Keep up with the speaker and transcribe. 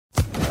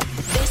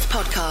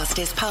podcast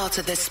is part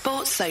of the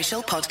Sports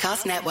Social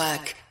Podcast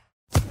Network.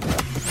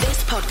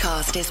 This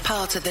podcast is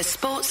part of the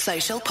Sports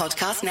Social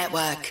Podcast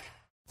Network.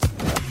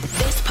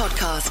 This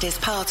podcast is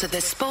part of the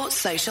Sports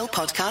Social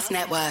Podcast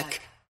Network.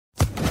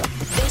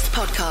 This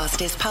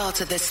podcast is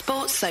part of the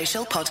Sports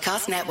Social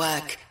Podcast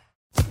Network.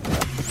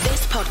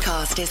 This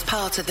podcast is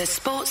part of the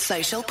Sports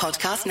Social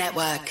Podcast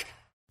Network.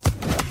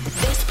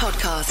 This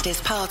podcast is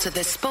part of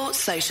the Sports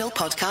Social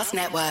Podcast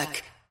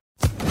Network.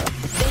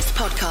 This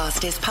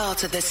podcast is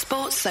part of the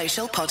Sports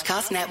Social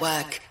Podcast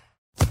Network.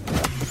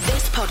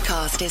 This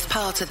podcast is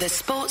part of the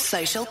Sports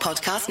Social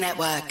Podcast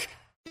Network.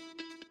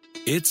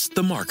 It's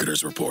the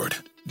Marketer's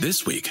Report.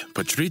 This week,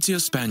 Patrizia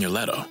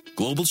Spagnoletto,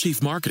 Global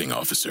Chief Marketing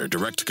Officer,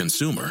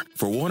 Direct-to-Consumer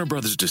for Warner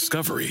Brothers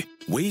Discovery,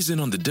 weighs in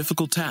on the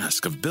difficult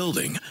task of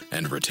building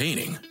and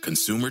retaining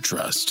consumer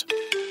trust.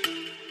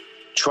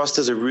 Trust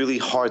is a really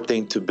hard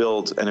thing to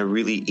build and a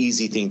really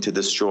easy thing to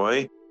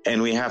destroy,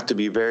 and we have to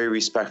be very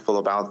respectful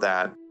about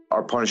that.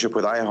 Our partnership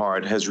with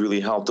iHeart has really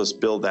helped us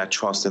build that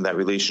trust and that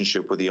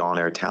relationship with the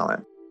on-air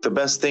talent. The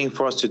best thing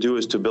for us to do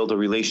is to build a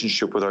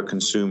relationship with our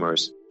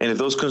consumers. And if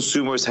those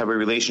consumers have a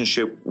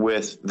relationship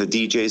with the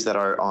DJs that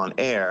are on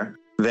air,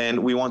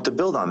 then we want to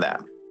build on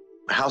that.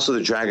 House of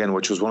the Dragon,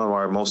 which was one of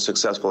our most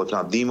successful, if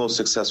not the most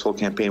successful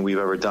campaign we've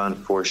ever done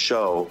for a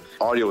show,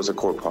 audio is a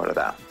core part of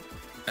that.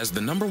 As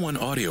the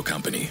 #1 audio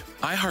company,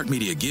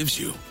 iHeartMedia gives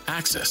you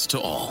access to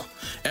all.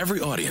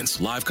 Every audience,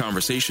 live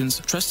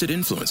conversations, trusted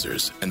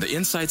influencers, and the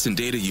insights and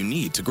data you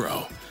need to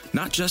grow.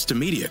 Not just a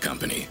media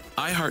company,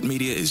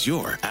 iHeartMedia is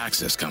your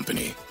access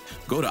company.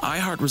 Go to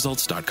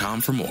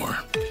iHeartResults.com for more.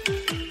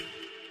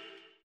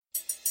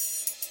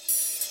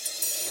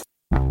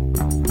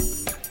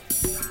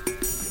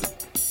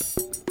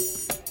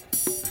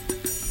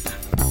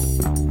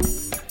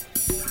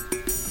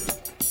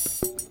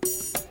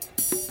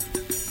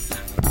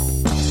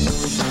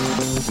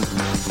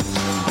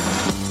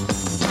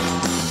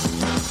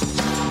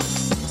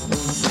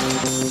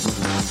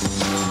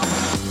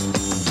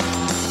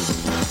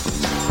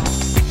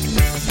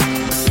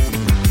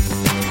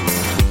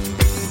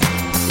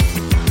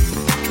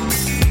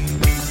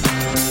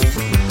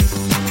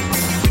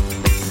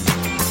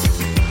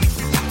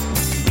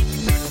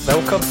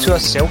 Welcome to A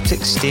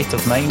Celtic State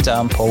of Mind.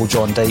 I'm Paul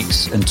John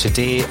Dykes, and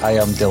today I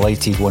am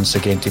delighted once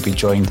again to be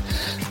joined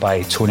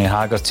by Tony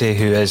Haggerty,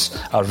 who is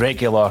a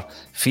regular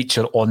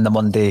feature on the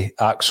Monday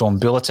Axon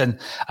Bulletin,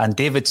 and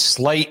David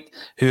Slight,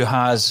 who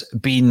has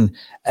been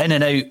in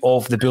and out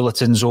of the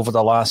bulletins over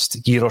the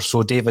last year or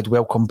so. David,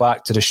 welcome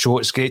back to the show.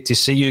 It's great to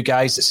see you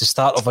guys. It's the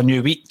start of a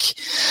new week.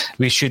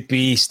 We should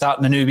be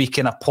starting a new week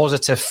in a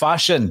positive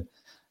fashion,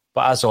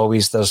 but as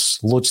always, there's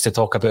loads to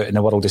talk about in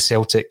the world of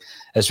Celtic,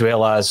 as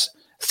well as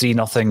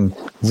 3-0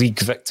 league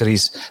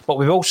victories. But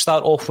we will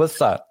start off with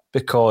that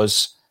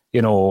because,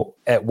 you know,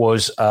 it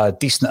was a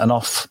decent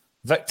enough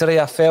victory,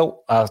 I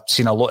felt. I've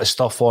seen a lot of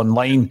stuff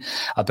online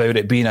about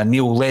it being a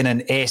Neil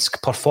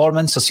Lennon-esque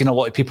performance. I've seen a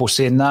lot of people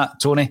saying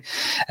that, Tony.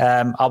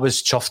 I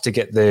was chuffed to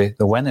get the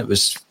win. It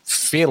was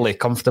fairly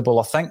comfortable,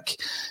 I think,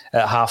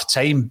 at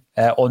half-time.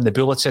 On the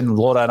bulletin,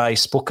 Laura and I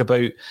spoke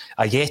about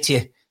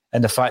Ayeti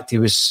and the fact he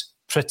was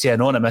pretty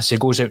anonymous. He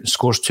goes out and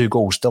scores 2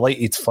 goals.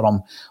 Delighted for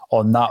him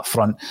on that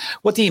front.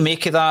 What do you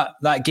make of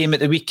that game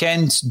at the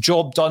weekend?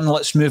 Job done.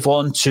 Let's move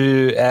on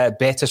to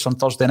Betis on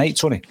Thursday night,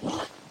 Tony.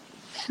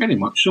 Very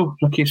much so.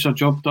 It's a case of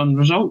job done.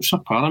 Results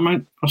are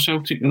paramount for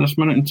Celtic at this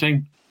minute in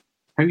time.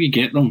 How you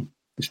get them,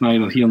 it's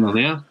neither here nor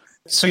there.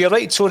 So you're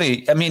right,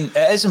 Tony. I mean,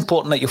 it is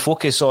important that you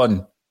focus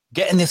on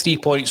getting the 3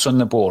 points on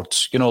the board.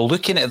 You know,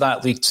 looking at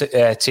that league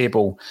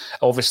table,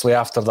 obviously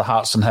after the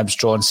Hearts and Hibs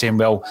draw and saying,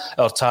 well,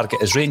 our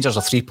target is Rangers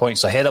are 3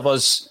 points ahead of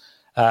us,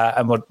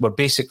 and we're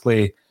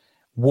basically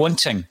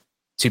wanting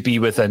to be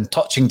within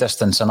touching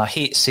distance, and I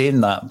hate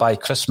saying that, by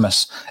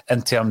Christmas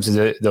in terms of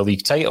the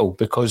league title,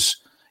 because,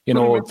 you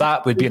know,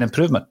 that would be an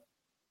improvement.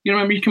 You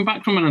remember, you come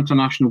back from an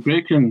international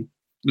break and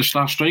the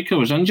star striker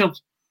was injured.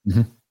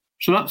 Mm-hmm.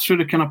 So that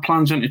sort of kind of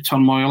plans into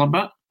turmoil a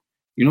bit.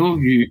 You know,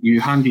 you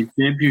handed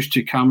debuts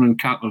to Cameron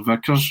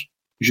Carter-Vickers,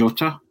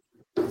 Jota.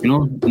 You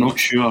know, not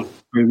sure how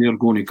they're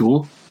going to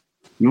go.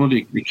 You know,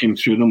 they came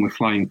through them with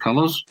flying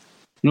colours.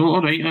 You know,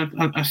 all right,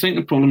 I think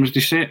the problem is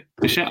they set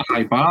a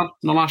high bar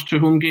in the last 2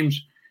 home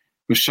games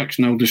with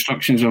 6-0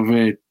 destructions of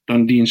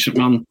Dundee and St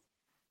Mirren.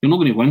 You're not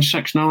going to win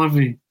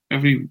 6-0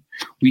 every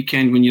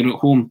weekend when you're at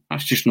home.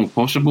 That's just not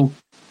possible.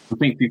 I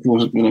think people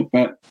were a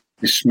bit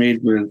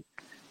dismayed with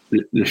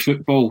the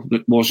football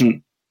that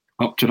wasn't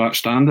up to that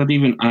standard.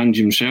 Even Ange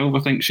himself, I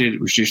think, said it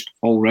was just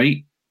all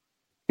right.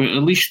 But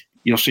at least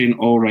you're saying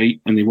all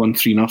right, and they won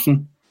 3-0.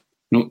 You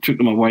know, it took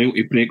them a while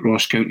to break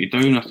Ross County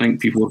down. I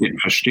think people were getting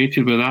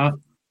frustrated with that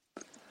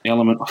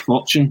element of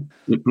fortune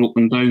that broke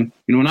them down.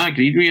 You know, and I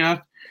agreed with you.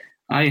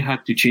 I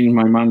had to change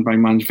my man by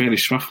mans very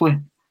swiftly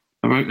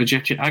about the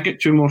Jetty. I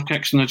get 2 more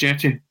kicks in the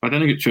Jetty. I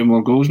didn't get 2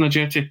 more goals in the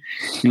Jetty.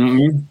 You know what I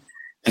mean?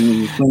 And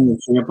the thing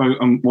to say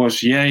about him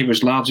was, yeah, he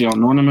was largely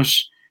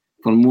anonymous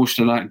for most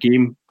of that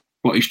game,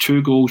 but his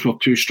 2 goals were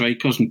 2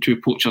 strikers and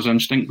 2 poachers'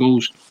 instinct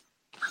goals.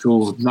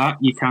 So that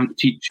you can't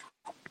teach.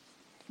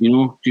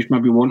 just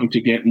maybe want him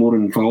to get more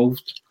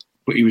involved.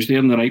 But he was there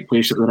in the right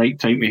place at the right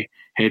time to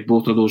head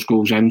both of those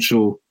goals in.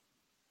 So,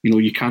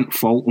 you can't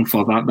fault him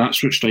for that.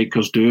 That's what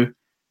strikers do.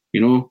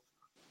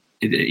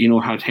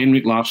 Had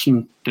Henrik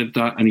Larsson did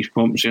that in his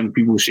competency, and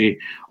people say,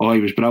 "Oh, he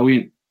was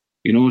brilliant."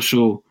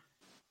 So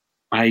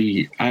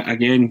I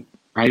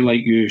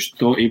like you,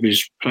 thought he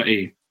was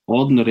pretty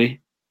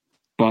ordinary,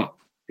 but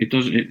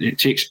it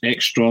takes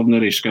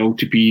extraordinary skill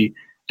to be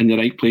in the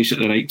right place at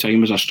the right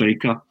time as a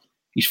striker.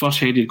 His first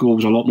headed goal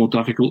was a lot more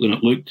difficult than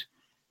it looked,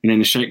 and then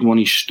the second one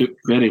he stooped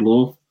very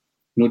low.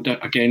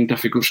 Again,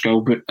 difficult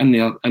skill, but in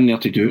there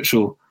to do it.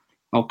 So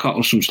I'll cut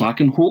her some slack,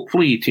 and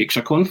hopefully he takes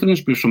a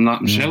confidence boost from that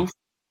himself,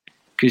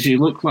 because he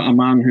looked like a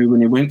man who,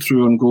 when he went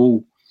through on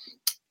goal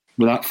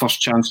with that first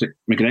chance that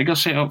McGregor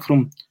set up for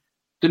him,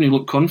 didn't he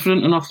look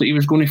confident enough that he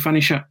was going to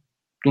finish it?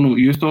 Don't know what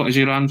you thought as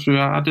he ran through.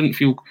 I didn't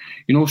feel,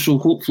 so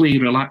hopefully he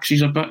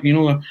relaxes a bit.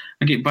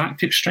 I get back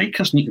to it.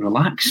 Strikers need to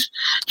relax.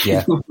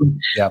 Yeah.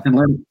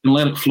 and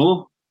let it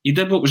flow. He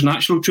did what was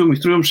natural to him. He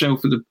threw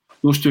himself at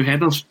those two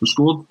headers and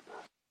scored.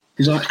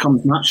 Because that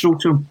comes natural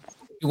to him.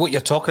 What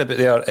you're talking about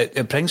there,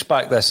 it brings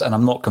back this, and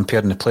I'm not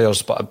comparing the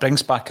players, but it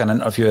brings back an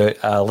interview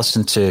I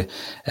listened to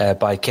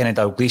by Kenny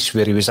Dalglish,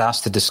 where he was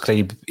asked to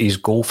describe his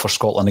goal for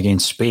Scotland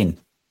against Spain,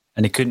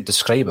 and he couldn't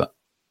describe it.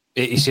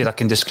 He said, I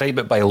can describe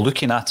it by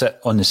looking at it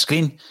on the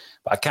screen,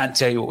 but I can't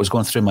tell you what was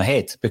going through my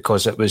head,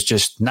 because it was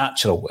just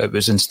natural. It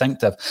was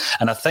instinctive.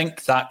 And I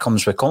think that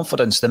comes with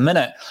confidence. The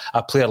minute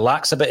a player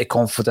lacks a bit of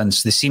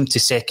confidence, they seem to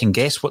second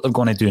guess what they're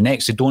going to do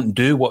next. They don't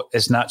do what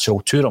is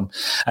natural to them.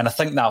 And I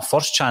think that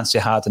first chance he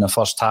had in the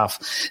first half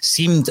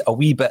seemed a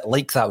wee bit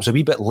like that. It was a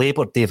wee bit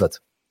laboured, David.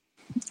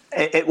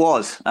 It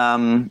was.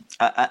 And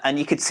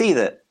you could see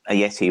that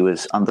Ajeti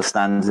was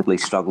understandably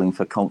struggling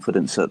for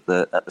confidence at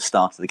the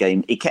start of the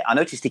game. I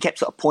noticed he kept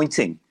sort of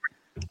pointing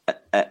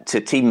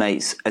to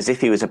teammates as if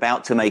he was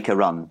about to make a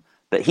run,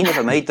 but he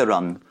never made the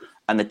run,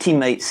 and the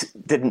teammates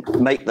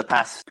didn't make the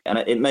pass. And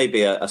it may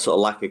be a sort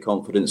of lack of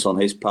confidence on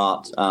his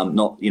part,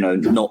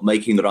 not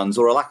making the runs,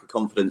 or a lack of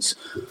confidence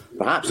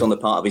perhaps on the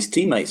part of his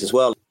teammates as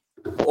well.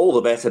 All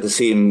the better to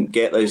see him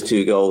get those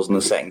 2 goals in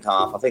the second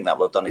half. I think that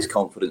would have done his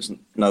confidence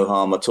no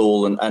harm at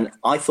all. And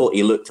I thought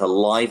he looked a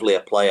livelier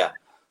player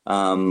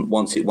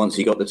once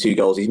he got the 2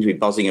 goals. He seemed to be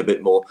buzzing a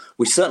bit more.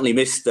 We certainly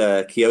missed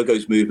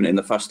Kyogo's movement in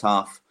the first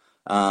half.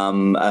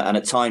 And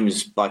at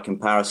times, by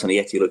comparison,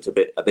 Ajeti looked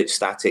a bit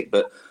static.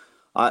 But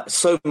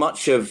so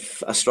much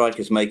of a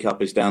striker's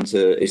makeup is down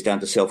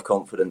to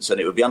self-confidence,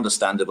 and it would be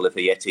understandable if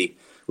Ajeti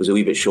was a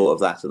wee bit short of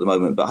that at the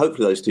moment. But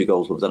hopefully, those 2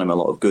 goals will have done him a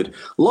lot of good.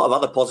 A lot of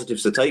other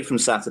positives to take from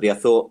Saturday. I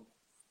thought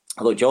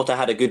Jota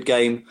had a good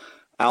game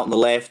out on the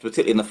left,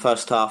 particularly in the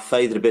first half.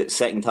 Faded a bit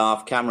second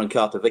half. Cameron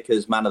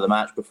Carter-Vickers' man of the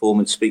match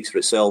performance speaks for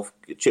itself.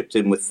 Chipped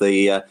in with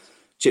the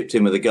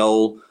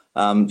goal.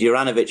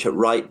 Juranovic at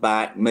right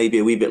back, maybe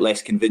a wee bit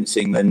less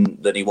convincing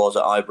than he was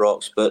at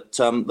Ibrox, but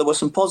there were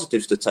some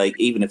positives to take,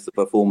 even if the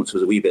performance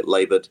was a wee bit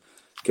laboured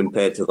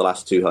compared to the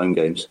last 2 home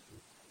games.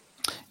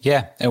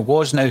 Yeah, it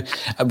was. Now,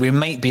 we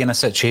might be in a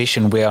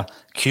situation where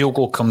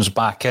Kyogo comes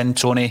back in,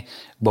 Tony.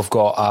 We've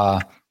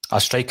got a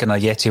striker in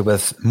Ajeti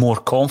with more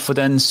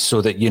confidence,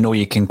 so that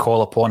you can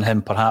call upon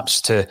him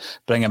perhaps to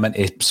bring him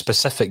into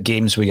specific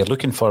games where you're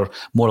looking for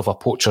more of a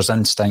poacher's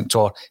instinct,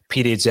 or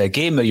periods of a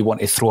game where you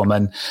want to throw him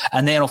in.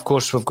 And then, of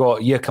course, we've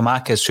got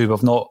Giakoumakis, who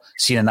we've not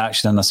seen in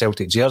action in a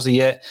Celtic jersey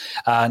yet.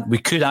 And we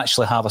could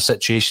actually have a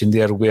situation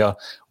there where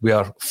we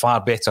are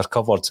far better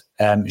covered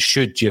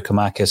should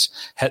Giakoumakis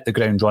hit the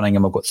ground running,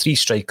 and we've got 3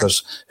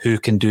 strikers who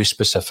can do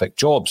specific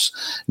jobs.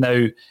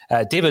 Now,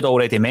 David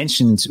already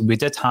mentioned we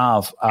did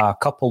have a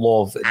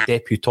couple of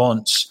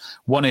debutants,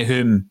 one of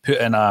whom put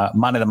in a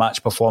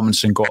man-of-the-match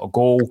performance and got a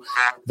goal.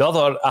 The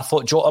other, I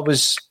thought Jota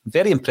was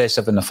very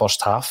impressive in the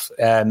first half.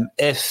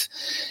 If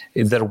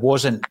there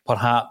wasn't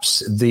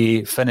perhaps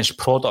the finished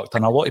product,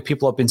 and a lot of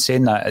people have been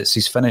saying that it's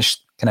his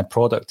finished kind of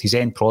product, his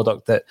end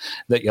product that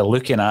you're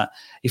looking at.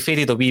 He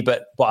faded a wee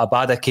bit, but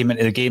Abada came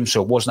into the game,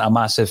 so it wasn't a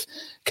massive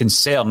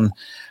concern.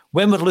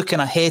 When we're looking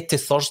ahead to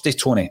Thursday,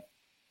 Tony,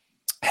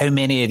 how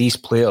many of these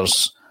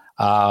players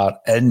are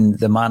in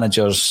the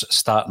manager's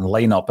starting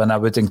lineup? And I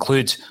would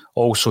include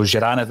also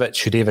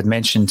Juranovic, who David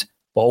mentioned,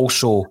 but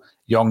also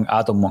young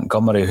Adam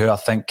Montgomery, who I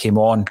think came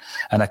on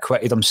and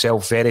acquitted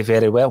himself very,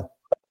 very well.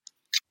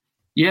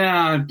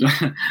 Yeah,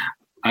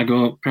 I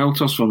got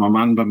pelters for my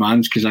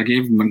man-by-mans because I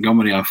gave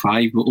Montgomery a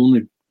 5, but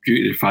only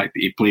due to the fact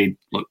that he played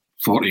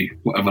 40,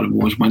 whatever it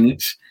was,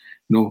 minutes.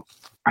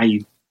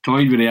 I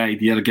toyed with the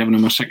idea of giving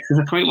him a 6 because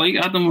I quite like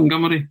Adam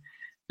Montgomery.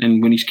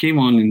 And when he's came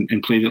on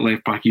and played at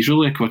left back, he's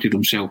really acquitted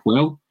himself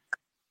well.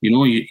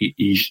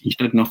 He's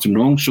did nothing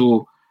wrong.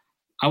 So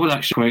I would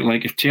actually quite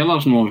like, if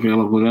Taylor's not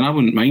available, then I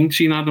wouldn't mind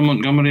seeing Adam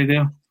Montgomery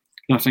there.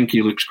 I think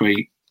he looks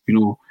quite,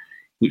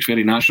 looks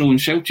very natural.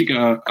 And Celtic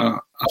got a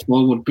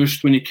forward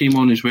boost when he came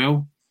on as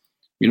well.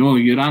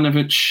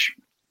 Juranovic,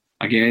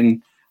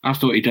 again, I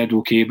thought he did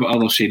okay, but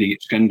others said he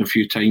got skinned a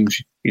few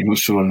times.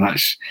 So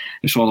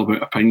it's all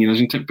about opinion,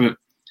 isn't it? But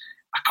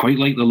I quite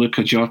like the look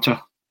of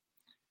Jota.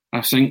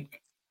 I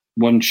think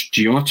once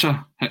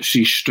Jota hits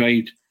his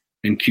stride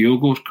and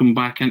Kyogo's come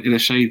back into the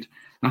side,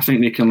 I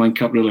think they can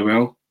link up really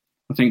well.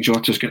 I think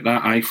Jota's got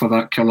that eye for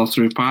that killer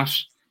through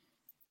pass,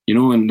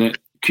 and that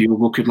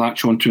Kyogo could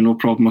latch onto no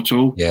problem at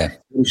all. Yeah.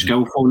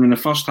 Skillful. And in the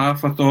first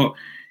half, I thought,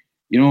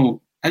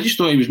 I just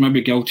thought he was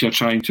maybe guilty of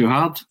trying too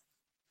hard,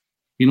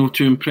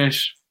 to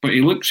impress. But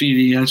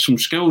he has some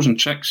skills and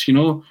tricks,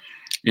 and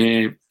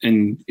he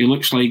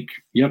looks like,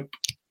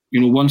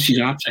 once he's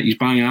at it, he's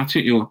bang at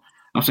it.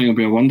 I think he'll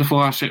be a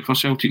wonderful asset for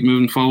Celtic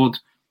moving forward,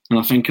 and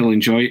I think he'll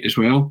enjoy it as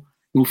well.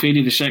 We'll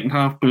faded the second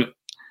half, but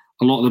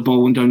a lot of the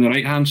ball went down the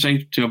right-hand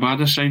side to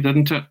Abada's side,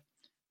 didn't it?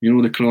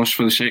 The cross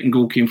for the second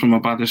goal came from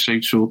Abada's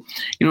side. So,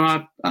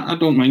 I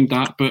don't mind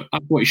that, but I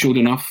thought he showed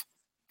enough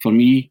for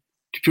me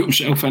to put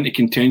himself into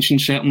contention,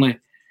 certainly,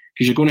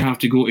 because you're going to have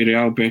to go to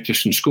Real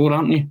Betis and score,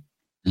 aren't you?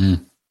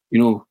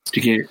 To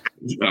get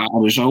a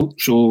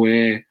result. So,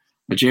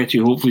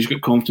 Ajeti hopefully he's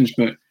got confidence,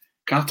 but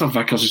Carter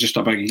Vickers is just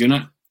a big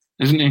unit,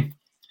 isn't he?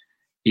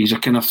 He's a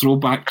kind of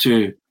throwback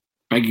to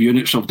big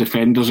units of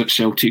defenders that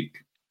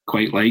Celtic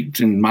quite liked,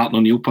 and Martin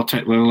O'Neill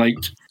particularly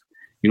liked.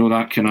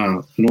 That kind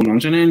of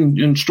no-nonsense,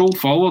 and strolled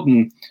forward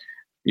and,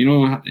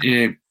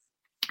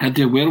 had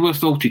the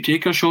wherewithal to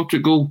take a shot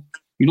at goal.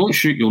 You don't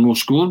shoot, you'll no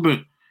score, but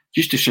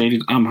just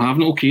decided, I'm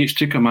having it. Okay, it's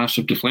took a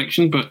massive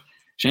deflection, but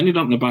it's ended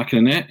up in the back of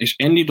the net. It's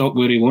ended up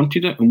where he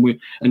wanted it,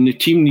 and the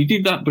team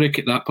needed that break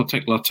at that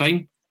particular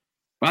time.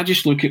 But I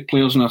just look at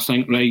players and I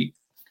think, right,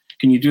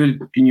 can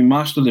you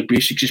master the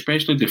basics,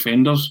 especially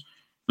defenders?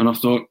 And I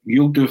thought,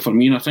 you'll do it for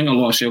me. And I think a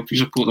lot of Celtic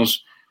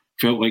supporters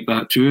felt like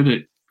that too,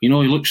 that, he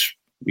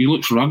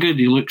looks rugged,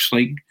 he looks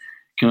like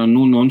kind of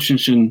no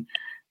nonsense, and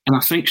I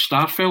think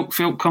Starfelt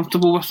felt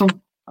comfortable with him.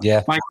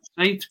 Yeah. By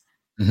his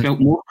side, felt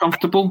more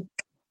comfortable,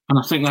 and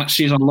I think that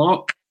says a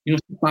lot.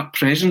 That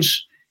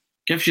presence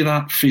gives you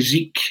that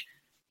physique.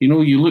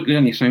 You look there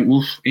and you think,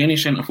 well, any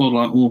centre forward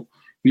like, well,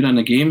 we're in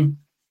the game.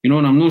 And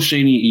I'm not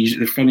saying he's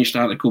the finished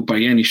article by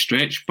any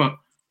stretch, but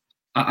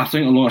I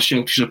think a lot of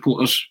Celtic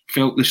supporters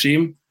felt the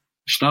same.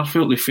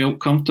 Starfelt, they felt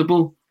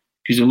comfortable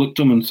because they looked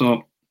at him and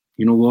thought,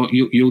 you know what,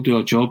 you'll do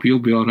a job, you'll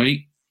be all right.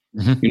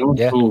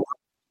 Yeah. So,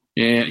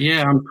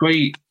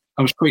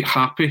 I was quite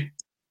happy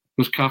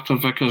with Carter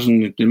Vickers,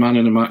 and the man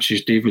of the match,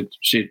 as David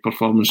said,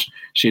 performance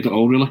said it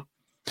all, really.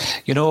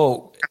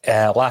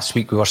 Last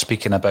week we were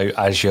speaking about,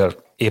 as you're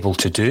able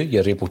to do,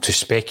 you're able to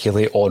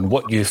speculate on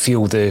what you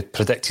feel the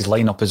predicted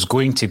lineup is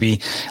going to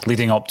be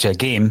leading up to a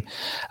game.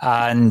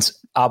 And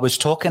I was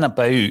talking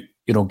about,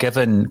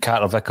 giving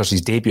Carter Vickers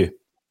his debut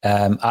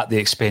at the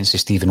expense of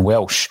Stephen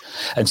Welsh.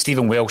 And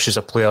Stephen Welsh is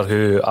a player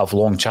who I've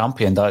long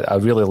championed. I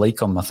really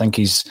like him. I think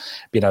he's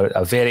been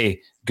a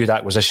very good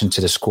acquisition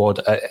to the squad.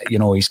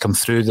 He's come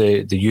through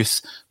the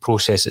youth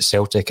process at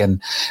Celtic,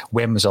 and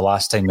when was the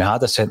last time we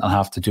had a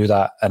centre-half to do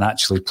that and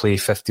actually play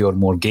 50 or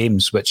more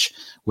games, which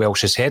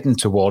Welsh is heading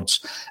towards?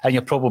 And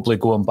you're probably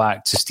going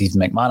back to Steve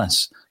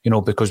McManus,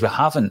 because we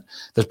haven't.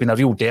 There's been a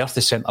real dearth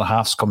of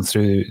centre-halves come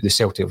through the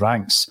Celtic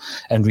ranks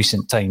in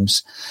recent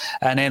times.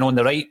 And then on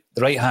the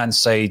right-hand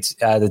side,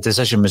 the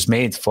decision was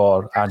made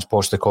for Ange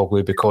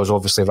Postecoglou because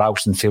obviously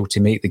Ralston failed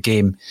to make the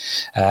game,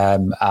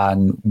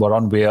 and were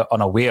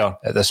unaware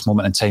at this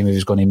moment in time he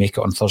was going to make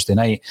it on Thursday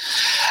night.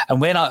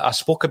 And when I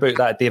spoke about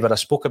that, David, I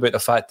spoke about the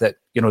fact that,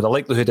 the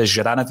likelihood is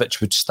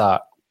Juranovic would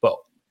start,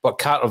 but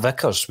Carter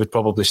Vickers would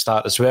probably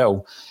start as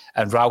well,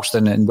 and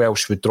Ralston and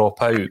Welsh would drop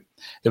out.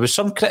 There was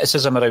some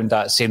criticism around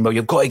that, saying, well,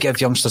 you've got to give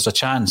youngsters a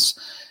chance.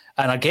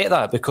 And I get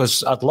that,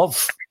 because I'd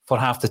love for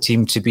half the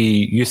team to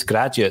be youth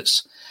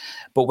graduates.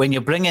 But when you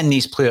bring in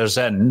these players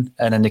in,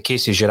 and in the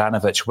case of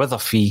Juranovic, with a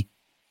fee,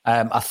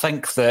 I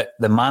think that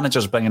the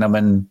manager's bringing them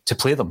in to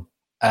play them.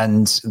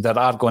 And there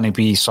are going to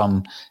be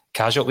some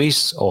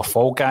casualties or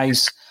fall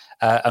guys.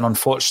 And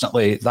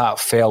unfortunately, that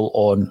fell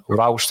on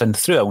Ralston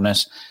through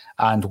illness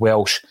and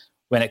Welsh.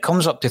 When it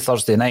comes up to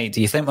Thursday night,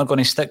 do you think we're going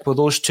to stick with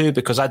those two?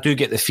 Because I do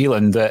get the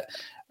feeling that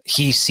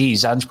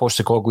Ange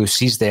Postecoglou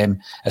sees them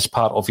as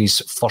part of his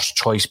first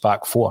choice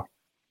back four.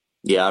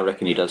 Yeah, I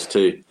reckon he does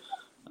too.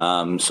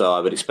 So I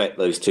would expect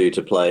those two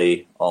to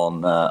play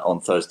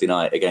on Thursday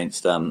night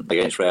against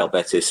Real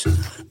Betis.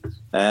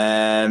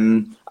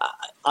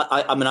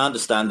 I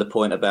understand the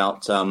point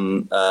about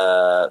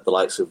the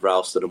likes of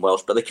Ralston and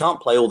Welsh, but they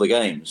can't play all the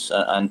games.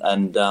 And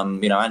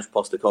Ange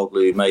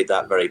Postecoglou made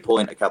that very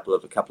point a couple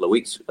of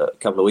weeks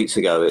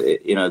ago.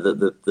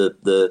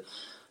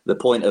 The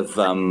point of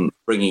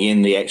bringing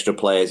in the extra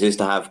players is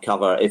to have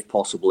cover, if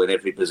possible, in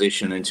every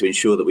position, and to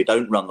ensure that we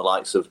don't run the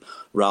likes of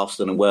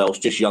Ralston and Welsh,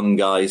 just young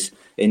guys,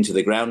 into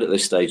the ground at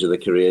this stage of their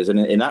careers. And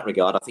in that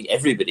regard, I think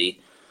everybody,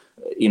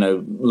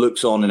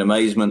 looks on in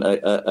amazement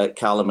at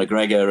Callum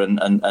McGregor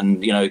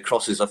and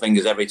crosses their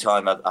fingers every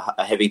time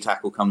a heavy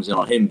tackle comes in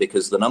on him,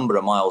 because the number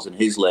of miles in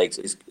his legs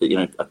is,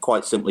 are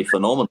quite simply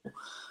phenomenal.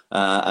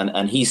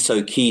 And he's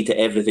so key to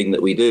everything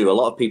that we do. A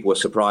lot of people were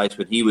surprised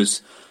when he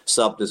was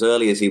subbed as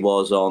early as he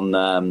was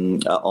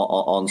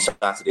on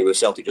Saturday, with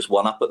Celtic just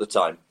 1 up at the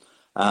time.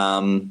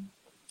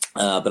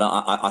 But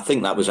I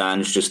think that was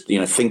Ange just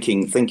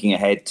thinking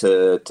ahead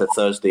to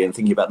Thursday and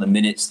thinking about the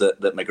minutes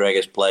that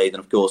McGregor's played,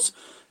 and of course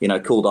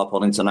called up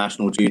on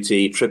international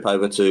duty, trip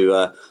over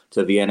to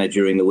Vienna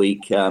during the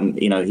week.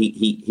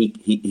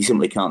 He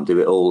simply can't do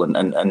it all,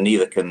 and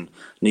neither can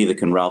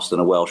Ralston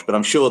or Welsh. But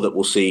I'm sure that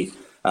we'll see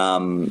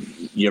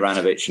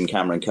Juranovic and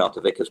Cameron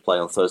Carter-Vickers play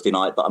on Thursday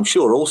night. But I'm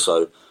sure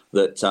also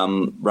that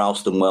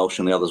Ralston, Welsh,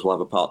 and the others will have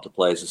a part to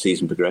play as the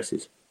season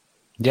progresses.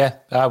 Yeah,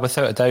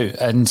 without a doubt.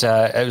 And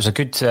it was a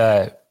good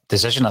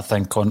decision, I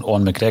think, on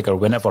McGregor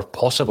whenever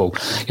possible.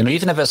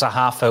 Even if it's a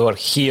half hour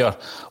here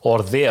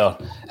or there,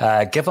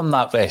 give him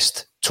that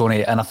rest,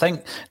 Tony. And I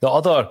think the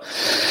other,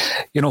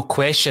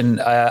 question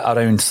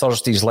around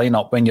Thursday's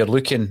lineup when you're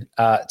looking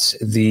at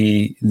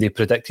the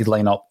predicted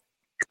lineup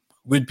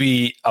would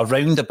be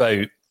around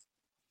about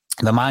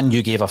the man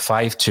you gave a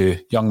 5 to,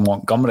 young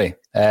Montgomery.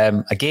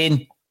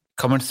 Again,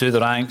 coming through the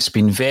ranks,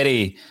 been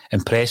very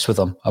impressed with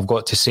him, I've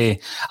got to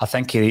say. I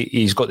think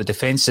he's got the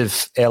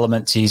defensive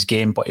element to his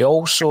game, but he's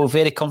also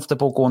very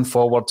comfortable going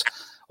forward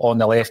on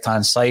the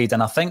left-hand side.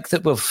 And I think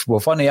that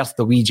we've unearthed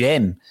the wee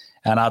gem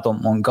in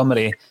Adam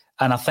Montgomery,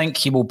 and I think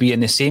he will be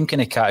in the same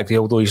kind of category,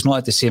 although he's not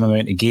had the same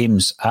amount of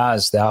games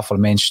as the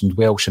aforementioned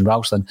Welsh and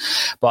Ralston.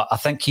 But I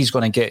think he's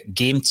going to get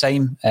game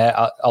time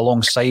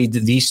alongside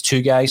these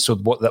two guys. So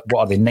what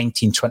are they,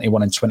 19,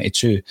 21 and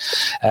 22?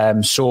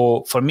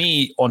 So for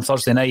me, on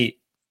Thursday night,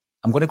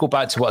 I'm going to go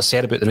back to what I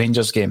said about the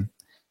Rangers game.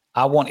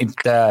 I wanted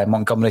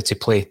Montgomery to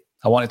play.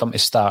 I wanted him to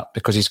start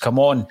because he's come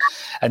on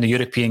in the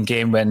European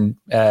game when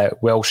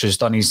Welsh has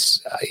done his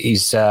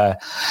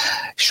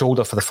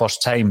shoulder for the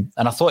first time.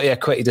 And I thought he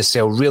acquitted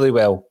himself really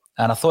well.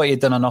 And I thought he'd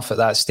done enough at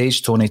that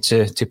stage, Tony,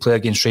 to play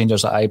against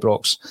Rangers at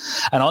Ibrox.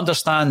 And I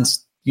understand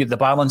the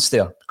balance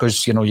there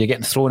because, you're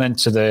getting thrown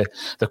into the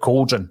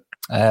cauldron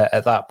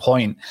at that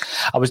point.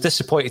 I was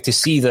disappointed to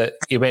see that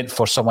he went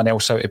for someone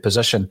else out of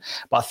position.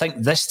 But I think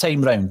this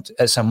time round,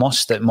 it's a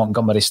must that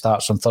Montgomery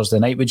starts on Thursday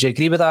night. Would you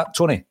agree with that,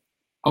 Tony?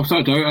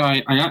 Without a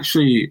doubt, I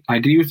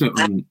agree with it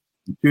on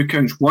 2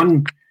 counts.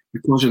 One,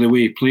 because of the way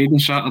he played on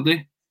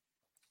Saturday.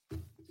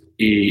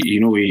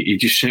 He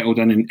just settled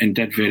in and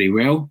did very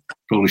well.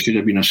 Probably should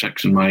have been a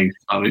 6 in my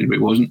area, but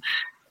it wasn't.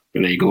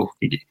 But there you go.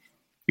 You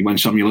win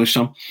some, you lose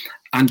some.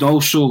 And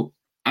also,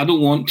 I don't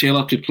want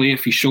Taylor to play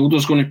if his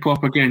shoulder's going to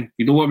pop again.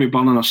 You don't want to be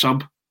burning a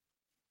sub.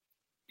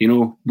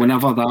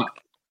 Whenever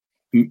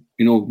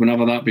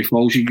that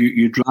befalls you,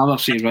 you'd rather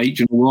say, right,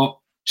 you know what,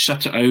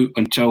 sit it out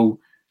until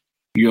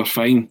you're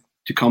fine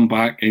to come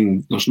back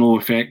and there's no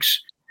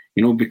effects,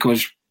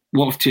 because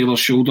what if Taylor's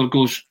shoulder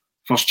goes,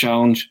 first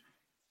challenge,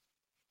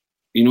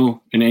 and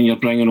then you're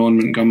bringing on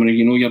Montgomery,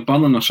 you're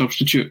burning a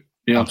substitute.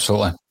 Yeah.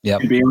 Absolutely. Yeah.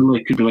 Could be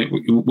early, could be like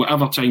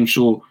whatever time.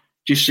 So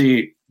just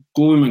say,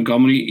 go with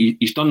Montgomery.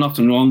 He's done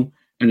nothing wrong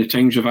in the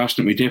times we've asked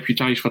him to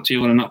deputise for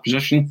Taylor in that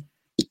position.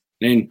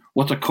 Then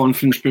what a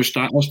confidence boost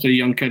that is to a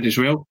young kid as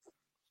well.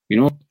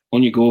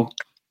 On you go.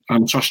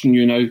 I'm trusting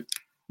you now.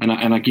 In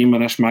a game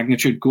of this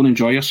magnitude, go and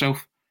enjoy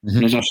yourself. Mm-hmm.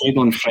 And as I said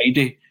on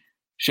Friday,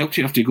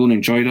 Celtic have to go and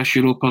enjoy this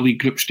Europa League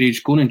group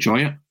stage. Go and enjoy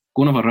it.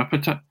 Go and have a rip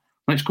at it.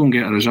 Let's go and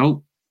get a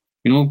result.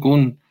 Go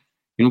and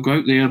go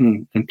out there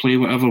and play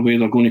whatever way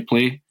they're going to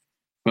play.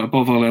 But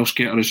above all else,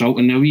 get a result.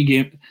 And away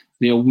games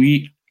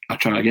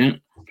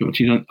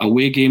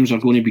are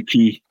going to be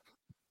key,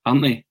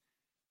 aren't they?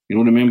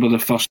 Remember the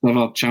first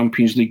ever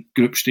Champions League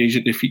group stage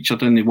that they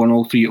featured in. They won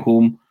all 3 at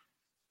home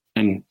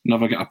and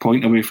never got a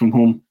point away from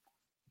home.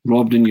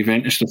 Robbed in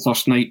Juventus the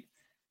first night,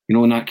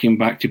 and that came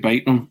back to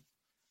bite them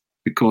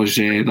because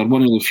they're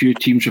one of the few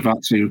teams who've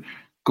actually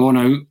gone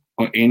out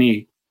at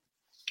any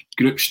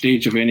group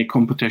stage of any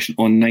competition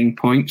on 9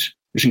 points.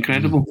 It's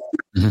incredible.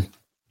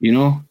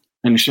 Mm-hmm.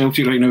 And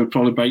Celtic right now would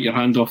probably bite your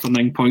hand off for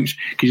 9 points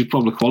because you'd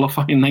probably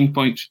qualify in 9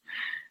 points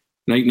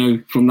right now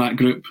from that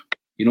group.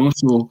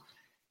 So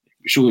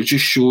it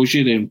just shows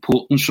you the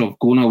importance of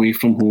going away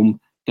from home,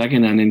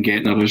 digging in and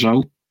getting a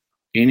result.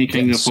 Any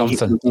kind of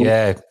something,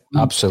 yeah,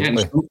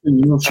 absolutely.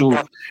 So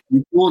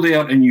you go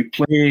there and you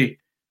play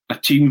a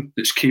team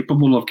that's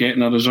capable of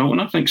getting a result,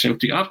 and I think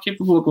Celtic are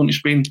capable of going to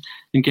Spain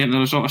and getting a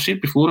result. I said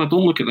before, I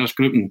don't look at this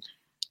group and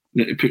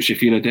it puts the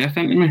fear of death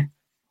into me.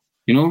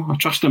 I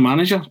trust the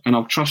manager and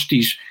I'll trust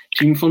his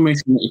team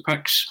formation that he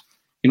picks.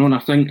 And I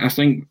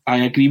think I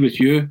agree with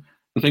you.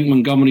 I think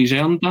Montgomery's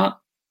earned that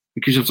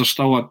because if there's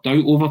still a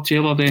doubt over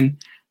Taylor, then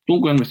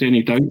don't go in with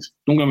any doubts.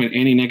 Don't go in with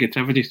any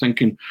negativity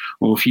thinking,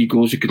 if he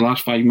goes, it could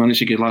last 5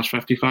 minutes, it could last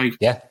 55.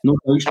 Yeah. No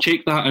doubts.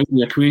 Take that out of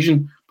the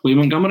equation. Play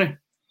Montgomery.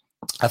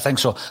 I think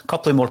so. A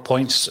couple of more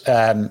points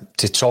to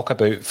talk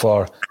about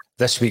for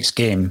this week's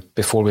game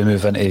before we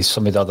move into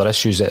some of the other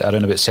issues that are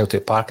around about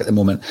Celtic Park at the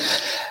moment.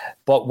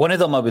 But one of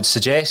them I would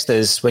suggest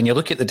is when you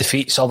look at the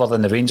defeats other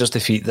than the Rangers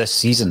defeat this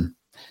season,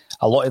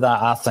 a lot of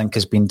that I think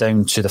has been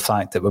down to the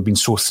fact that we've been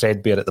so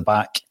threadbare at the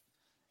back.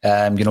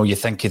 You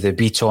think of the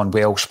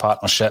Beaton-Welsh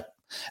partnership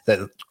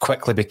that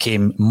quickly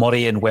became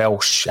Murray and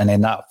Welsh, and then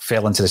that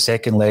fell into the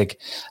second leg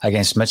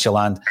against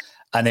Midtjylland.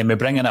 And then we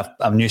bring in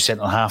a new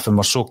centre-half and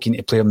we're so keen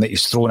to play him that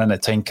he's thrown in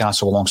at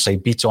Tynecastle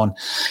alongside Beaton.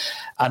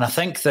 And I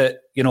think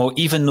that,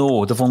 even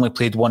though they've only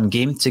played one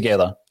game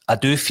together, I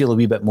do feel a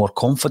wee bit more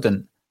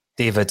confident,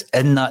 David,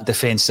 in that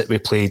defence that we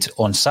played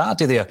on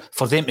Saturday there,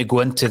 for them to go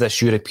into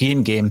this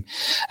European game,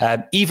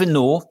 even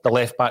though the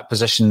left-back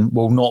position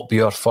will not be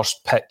our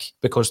first pick,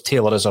 because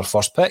Taylor is our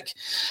first pick.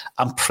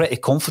 I'm pretty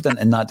confident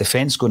in that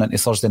defence going into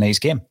Thursday night's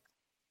game.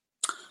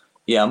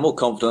 Yeah, I'm more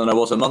confident than I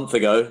was a month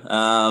ago.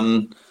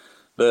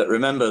 But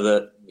remember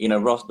that,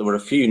 Ross, there were a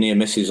few near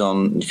misses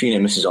on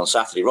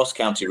Saturday. Ross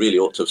County really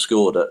ought to have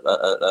scored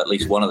at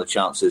least one of the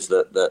chances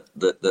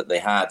that they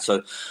had.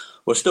 So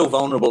we're still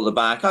vulnerable at the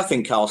back. I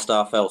think Carl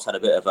Starfeld's had a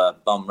bit of a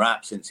bum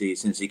rap since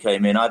he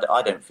came in.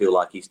 I don't feel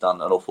like he's done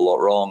an awful lot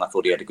wrong. I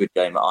thought he had a good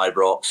game at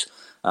Ibrox.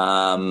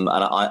 And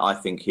I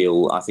think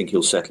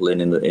he'll settle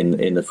in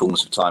the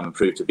fullness of time and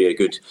prove to be a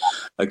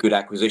good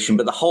acquisition.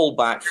 But the whole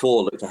back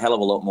four looked a hell of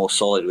a lot more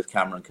solid with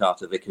Cameron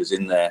Carter-Vickers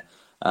in there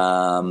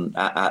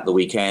at the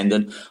weekend.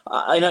 And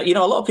I know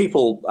a lot of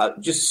people,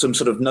 just some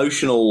sort of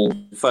notional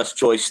first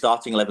choice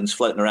starting 11s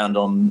floating around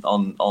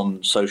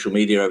on social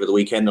media over the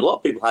weekend. A lot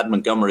of people had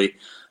Montgomery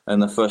in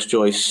the first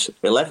choice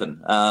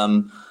 11.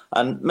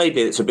 And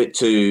maybe it's a bit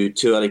too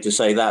early to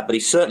say that, but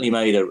he certainly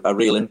made a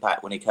real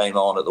impact when he came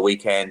on at the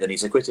weekend, and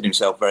he's acquitted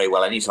himself very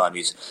well anytime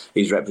he's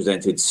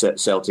represented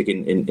Celtic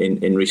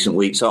in recent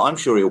weeks. So I'm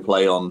sure he'll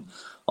play on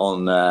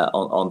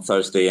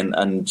Thursday.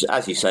 And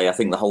as you say, I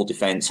think the whole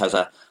defence has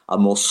a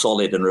more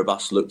solid and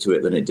robust look to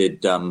it than it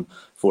did 4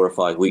 or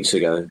 5 weeks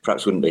ago.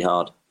 Perhaps wouldn't be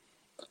hard.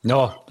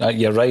 No,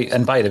 you're right.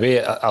 And by the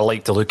way, I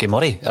like the look of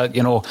Murray.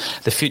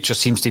 The future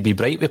seems to be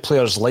bright with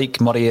players like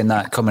Murray and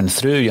that coming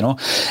through,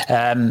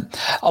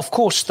 Of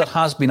course, there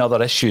has been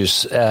other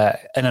issues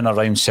in and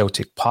around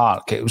Celtic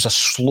Park. It was a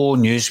slow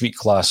news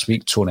week last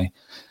week, Tony.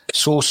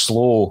 So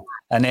slow.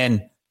 And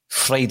then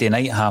Friday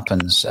night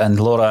happens and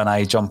Laura and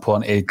I jump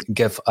on to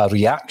give a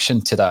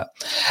reaction to that.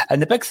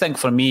 And the big thing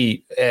for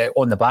me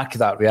on the back of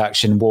that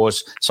reaction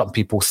was some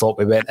people thought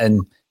we went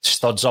in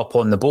studs up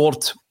on the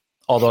board.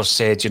 Others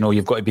said,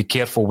 you've got to be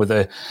careful with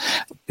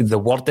the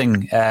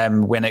wording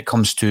when it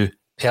comes to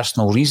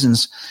personal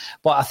reasons.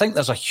 But I think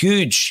there's a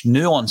huge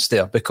nuance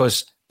there,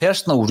 because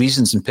personal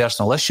reasons and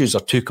personal issues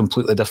are two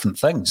completely different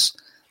things.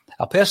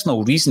 A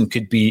personal reason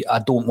could be, I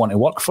don't want to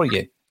work for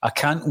you. I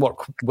can't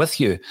work with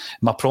you.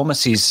 My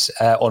promises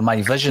or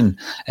my vision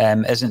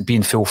isn't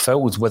being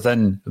fulfilled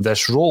within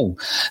this role.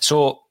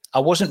 So I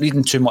wasn't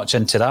reading too much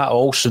into that. I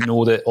also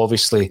know that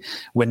obviously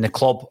when the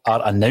club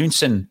are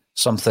announcing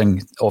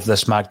something of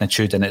this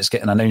magnitude and it's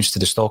getting announced to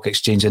the stock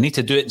exchange, I need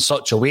to do it in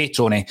such a way,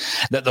 Tony,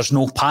 that there's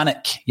no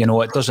panic.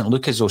 It doesn't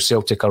look as though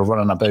Celtic are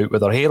running about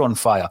with their hair on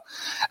fire,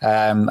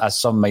 as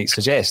some might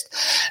suggest.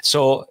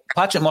 So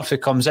Patrick Murphy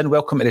comes in.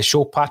 Welcome to the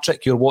show,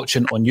 Patrick. You're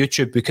watching on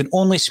YouTube. We can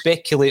only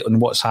speculate on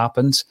what's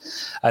happened.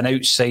 An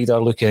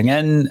outsider looking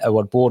in,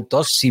 our board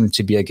does seem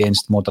to be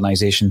against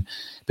modernisation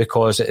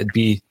because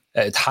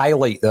it'd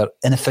highlight their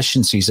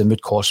inefficiencies and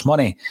would cost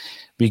money.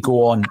 We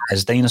go on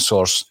as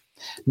dinosaurs.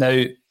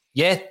 Now,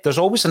 yeah, there's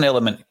always an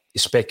element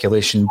of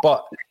speculation,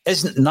 but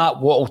isn't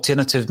that what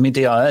alternative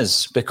media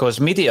is? Because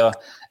media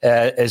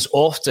is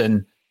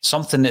often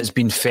something that's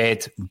been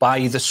fed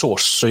by the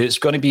source. So it's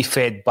going to be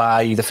fed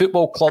by the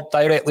football club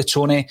directly,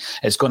 Tony.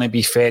 It's going to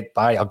be fed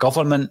by a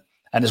government,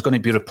 and it's going to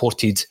be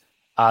reported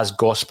as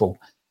gospel.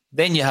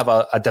 Then you have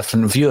a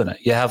different view on it.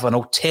 You have an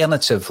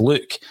alternative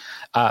look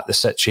at the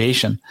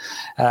situation.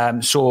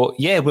 So,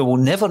 yeah, we will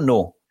never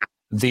know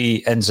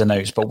the ins and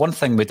outs. But one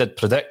thing we did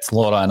predict,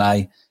 Laura and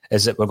I,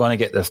 is that we're going to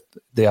get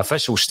the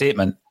official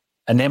statement,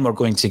 and then we're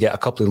going to get a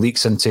couple of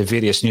leaks into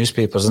various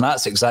newspapers, and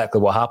that's exactly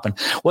what happened.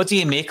 What do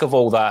you make of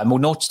all that? And we'll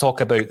not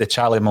talk about the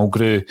Charlie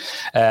Mulgrew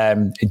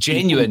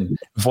genuine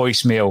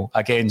voicemail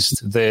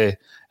against the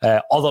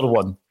other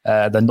one,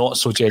 the not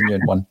so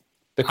genuine one,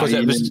 because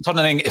it was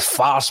turning into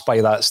farce by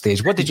that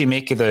stage. What did you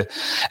make of the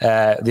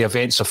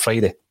events of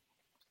Friday?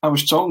 I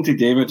was talking to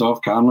David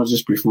off camera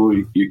just before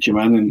you came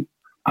in, and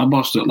I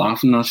burst out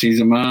laughing. I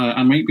says, I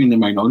might be in the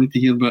minority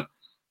here, but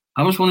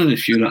I was one of the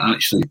few that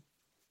actually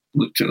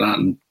looked at that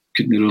and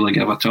couldn't really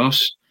give a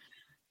toss.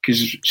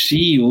 Because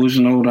CEOs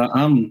and all that,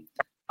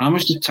 I'm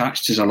as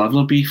detached as I'll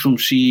ever be from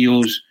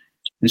CEOs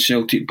and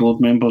Celtic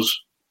board members.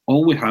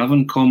 All we have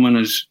in common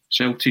is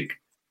Celtic.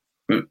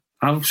 But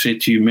I've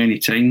said to you many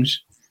times,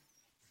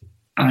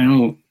 I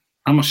know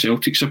I'm a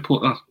Celtic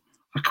supporter.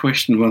 I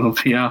question whether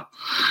they are,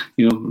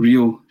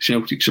 real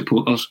Celtic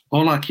supporters.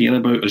 All I care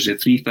about is the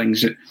three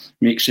things that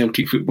make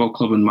Celtic Football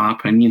Club, in my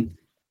opinion.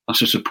 That's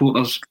the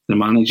supporters, the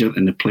manager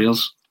and the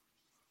players.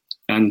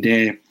 And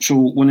so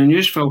when the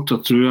news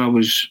filtered through, I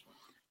was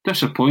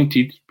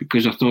disappointed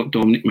because I thought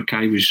Dom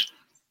McKay was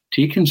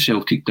taking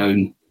Celtic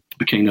down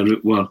the kind of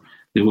route where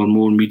they were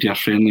more media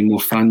friendly, more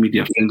fan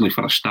media friendly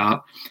for a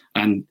start,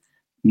 and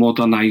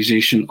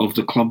modernisation of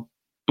the club.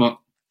 But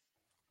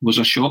was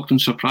I shocked and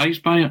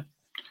surprised by it?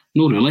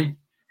 No, really.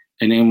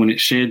 And then when it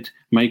said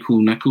Michael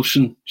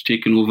Nicholson is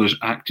taking over as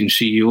acting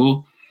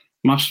CEO,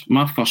 my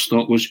first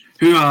thought was,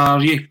 who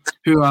are you?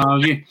 Who are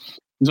you?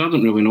 because I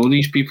don't really know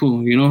these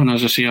people, you know, and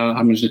as I say,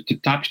 I'm as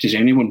detached as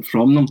anyone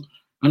from them,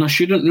 and I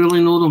shouldn't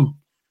really know them,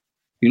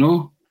 you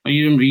know.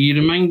 You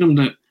remind them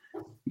that,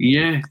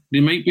 yeah, they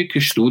might be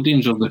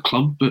custodians of the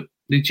club, but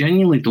they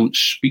genuinely don't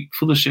speak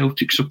for the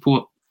Celtic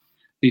support.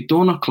 They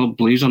don a club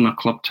blazer and a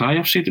club tie.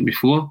 I've said it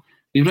before.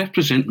 They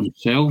represent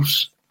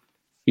themselves.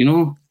 You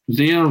know,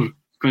 their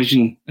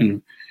vision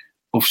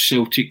of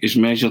Celtic is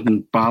measured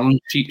in balance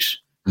sheets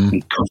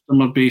and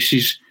customer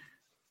bases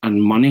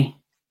and money.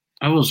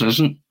 Ours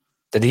isn't.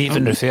 Did he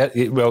even refer?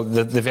 Well,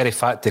 the very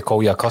fact they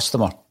call you a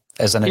customer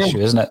is an issue,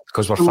 isn't it?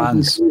 Because we're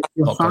fans,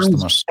 not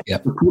customers. Yeah.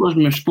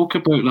 We spoke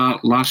about that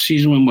last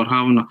season when we were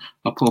having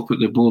a pop at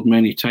the board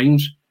many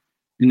times.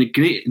 And the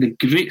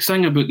great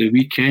thing about the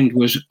weekend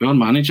was our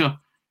manager.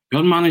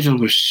 Our manager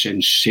was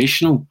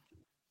sensational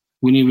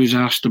when he was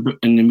asked about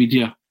in the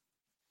media.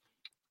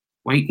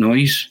 White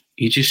noise.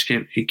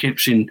 He kept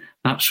saying,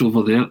 that's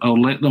over there.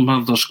 I'll let them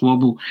have their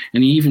squabble.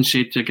 And he even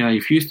said to a guy,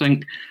 if you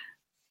think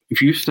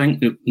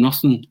that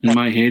nothing in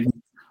my head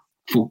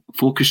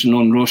focusing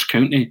on Ross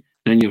County,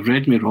 then you've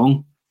read me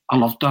wrong. I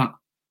love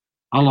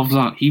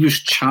that. He was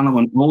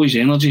channeling all his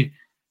energy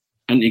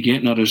into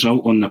getting a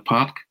result on the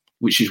park,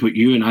 which is what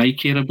you and I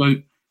care about.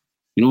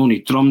 You know, and he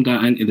drummed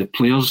that into the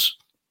players.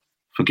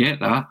 Forget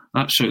that.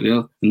 That's out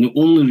there. And the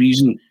only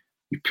reason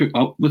we put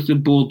up with the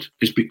board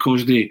is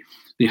because they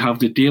have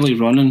the daily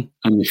running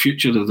and the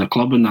future of the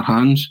club in their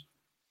hands,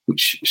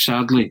 which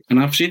sadly, and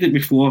I've said it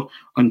before,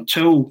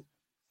 until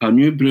a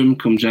new broom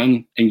comes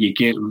in and you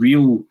get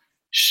real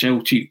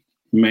Celtic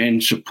men,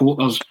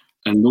 supporters,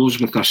 and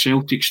those with a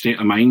Celtic state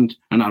of mind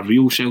and a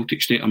real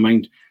Celtic state of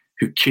mind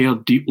who care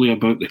deeply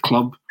about the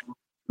club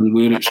and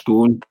where it's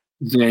going,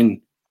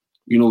 then,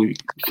 you know,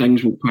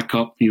 things will pick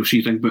up and you'll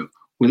see things. But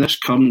with this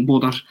current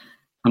board,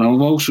 and I've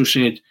also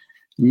said,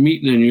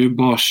 meet the new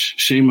boss,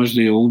 same as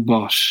the old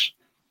boss.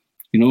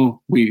 You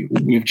know,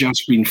 we've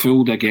just been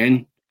fooled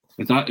again.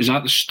 Is that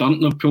the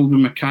stunt they've pulled with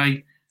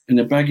McKay? And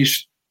the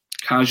biggest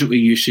casualty,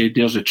 you said,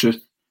 there's the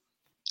truth.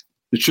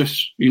 The truth,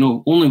 you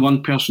know, only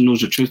one person knows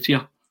the truth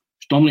here.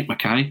 It's Dominic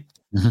McKay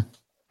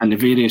and the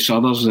various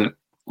others that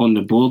on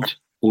the board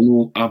will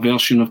know a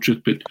version of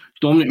truth. But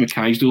Dominic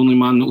McKay's the only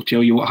man that will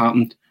tell you what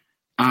happened.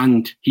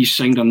 And he's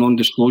signed a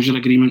non-disclosure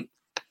agreement.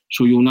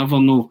 So you'll never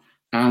know.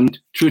 And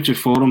true to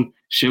form,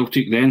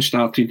 Celtic then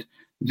started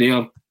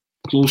their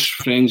close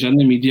friends in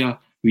the media,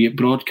 be it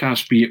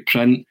broadcast, be it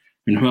print,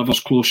 and whoever's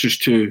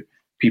closest to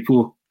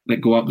people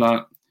that go up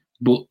that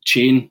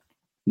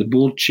the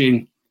board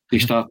chain, they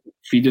start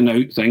feeding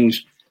out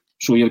things.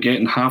 So you're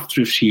getting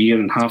half-truths here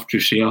and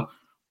half-truths there.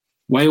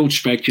 Wild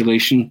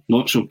speculation,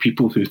 lots of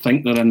people who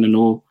think they're in the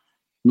know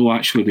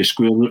actually the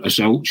square root of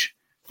zilch.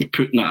 You're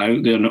putting it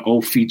out there and it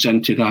all feeds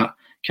into that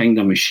kind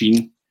of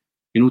machine.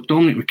 You know,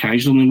 Dominic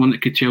McKay's the only one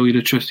that could tell you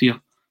the truth here.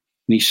 And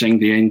he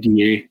signed the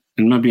NDA,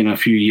 and maybe in a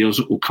few years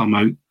it will come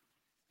out.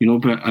 You know,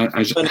 but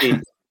as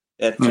Tony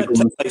makes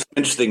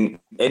some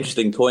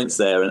interesting points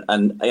there,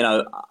 and you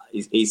know,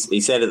 he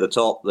said at the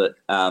top that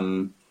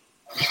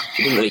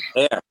he didn't really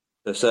care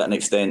to a certain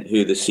extent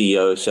who the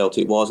CEO of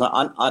Celtic was.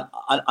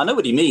 I know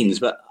what he means,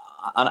 but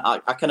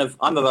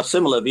I'm of a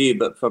similar view,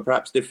 but for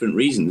perhaps different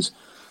reasons.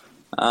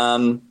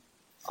 I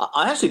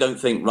actually don't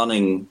think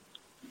running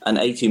an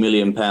 £80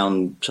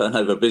 million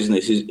turnover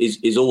business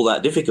is all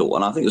that difficult,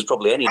 and I think there's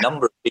probably any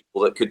number of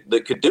people that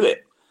could do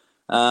it.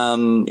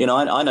 You know,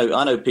 I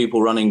know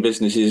people running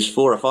businesses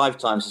 4 or 5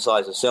 times the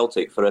size of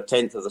Celtic for a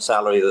tenth of the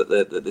salary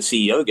that the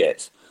CEO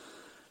gets.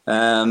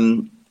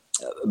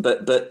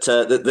 But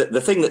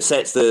the thing that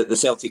sets the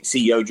Celtic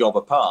CEO job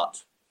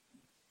apart,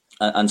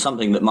 and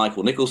something that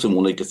Michael Nicholson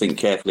will need to think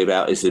carefully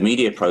about, is the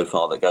media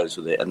profile that goes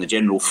with it and the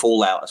general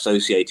fallout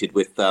associated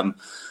with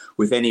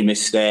any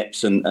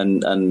missteps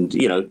and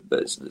you know,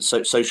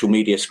 social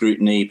media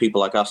scrutiny, people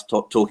like us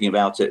talking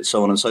about it,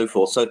 so on and so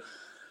forth. So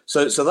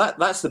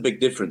that's the big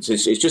difference.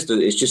 It's just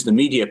the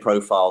media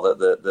profile that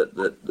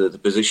the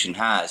position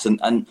has,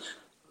 and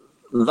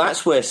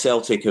that's where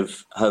Celtic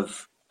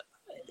have,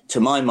 to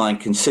my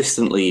mind,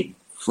 consistently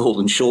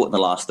fallen short in the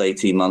last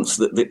 18 months.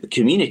 The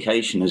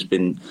communication has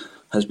been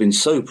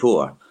so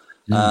poor,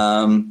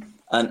 and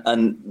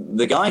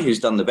the guy who's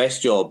done the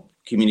best job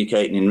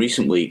communicating in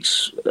recent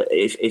weeks,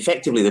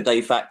 effectively the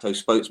de facto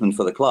spokesman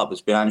for the club,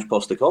 has been Ange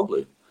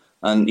Postecoglou.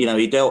 And you know,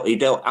 he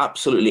dealt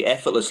absolutely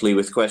effortlessly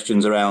with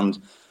questions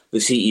around the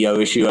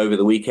CEO issue over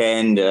the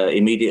weekend.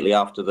 Immediately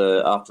after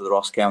the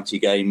Ross County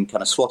game,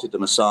 kind of swatted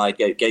them aside,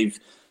 gave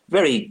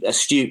very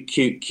astute,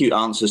 cute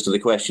answers to the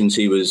questions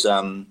he was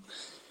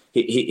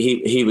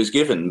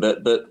given.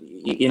 But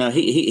you know,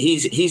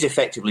 he's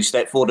effectively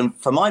stepped forward, and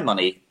for my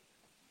money,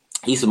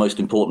 he's the most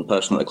important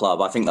person at the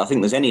club. I think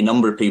there's any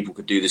number of people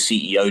could do the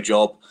CEO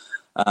job.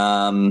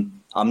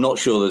 I'm not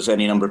sure there's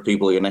any number of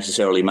people who can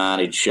necessarily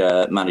manage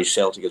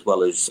Celtic as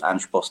well as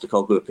Ange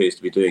Postecoglou appears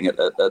to be doing at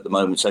the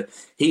moment. So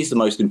he's the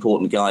most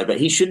important guy, but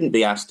he shouldn't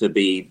be asked to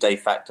be de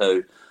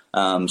facto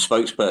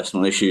spokesperson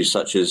on issues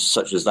such as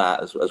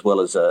that, as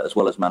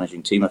well as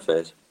managing team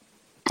affairs.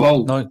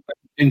 Well,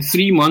 in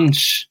 3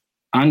 months,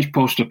 Ange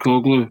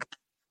Postecoglou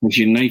has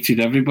united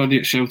everybody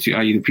at Celtic,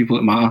 i.e. the people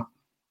that matter.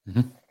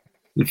 Mm-hmm.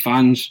 The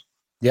fans,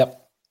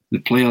 the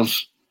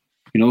players.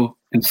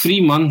 In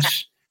 3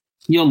 months,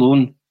 he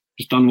alone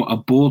has done what a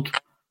board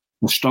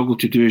will struggle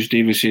to do, as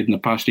David said, in the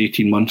past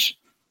 18 months.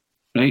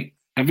 Right?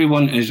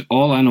 Everyone is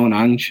all in on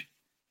Ange,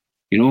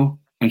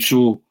 and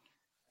so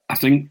I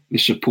think the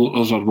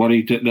supporters are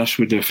worried that this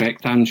would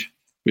affect Ange.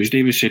 As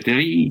David said,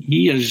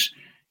 he's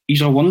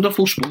a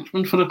wonderful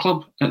spokesman for the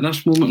club at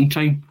this moment in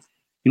time.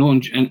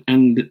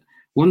 And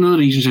one of the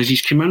reasons is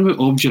he's come in with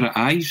obdurate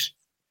eyes.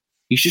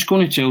 He's just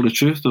going to tell the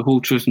truth, the whole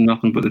truth, and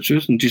nothing but the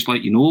truth, and just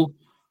let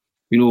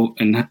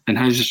and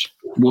his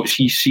what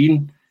he's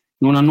seen.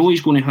 And I know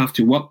he's going to have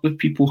to work with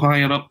people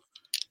higher up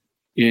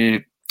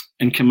in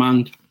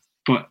command.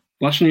 But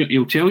listen,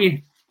 he'll tell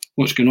you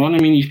what's going on. I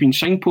mean, he's been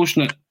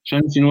signposting it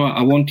since,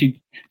 I wanted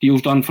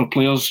deals done for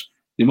players.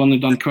 They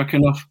weren't done quick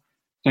enough.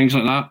 Things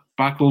like that.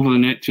 Back over the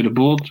net to the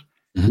board.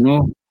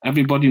 Mm-hmm.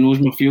 Everybody knows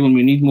my feeling.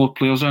 We need more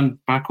players in.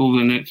 Back over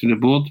the net to the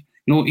board.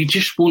 He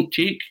just won't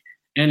take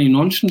any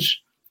nonsense.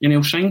 And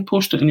he'll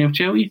signpost it and he'll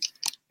tell you.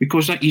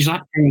 Because he's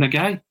that kind of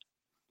guy.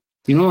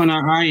 And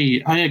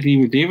I agree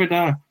with David.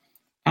 I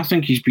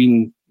think he's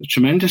been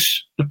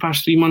tremendous the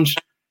past 3 months.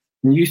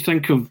 When you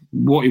think of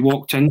what he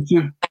walked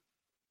into,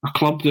 a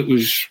club that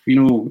was,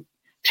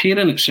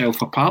 tearing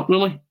itself apart,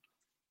 really.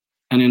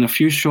 And in a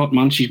few short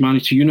months, he's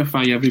managed to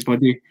unify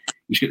everybody.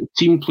 He's got the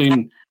team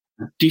playing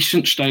a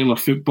decent style of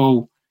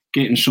football,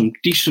 getting some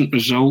decent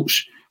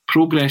results.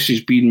 Progress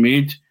is being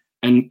made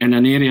in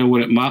an area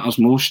where it matters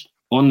most,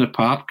 on the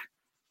park.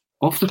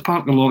 Off the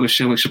park, a lot of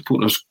Celtic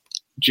supporters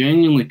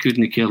genuinely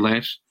couldn't care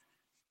less.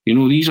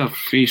 These are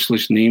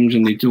faceless names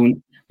and they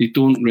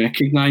don't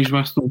recognise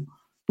with them,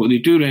 but they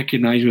do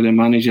recognise with the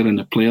manager and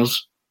the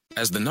players.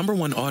 As the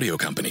 #1 audio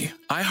company,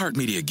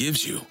 iHeartMedia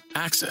gives you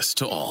access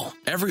to all.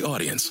 Every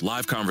audience,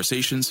 live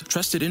conversations,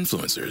 trusted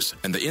influencers,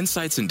 and the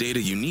insights and data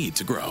you need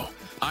to grow.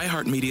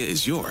 iHeartMedia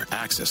is your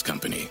access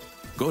company.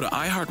 Go to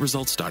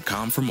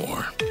iHeartResults.com for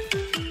more.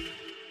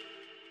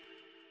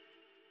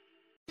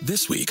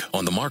 This week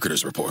on The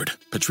Marketer's Report,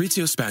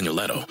 Patrizio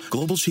Spagnoletto,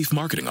 Global Chief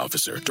Marketing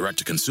Officer,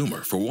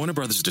 Direct-to-Consumer for Warner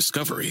Brothers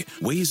Discovery,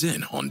 weighs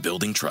in on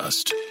building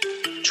trust.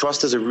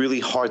 Trust is a really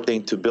hard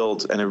thing to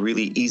build and a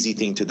really easy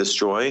thing to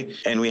destroy,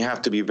 and we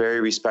have to be very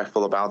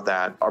respectful about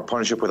that. Our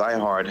partnership with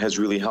iHeart has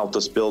really helped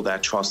us build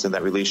that trust and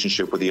that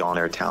relationship with the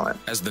on-air talent.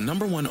 As the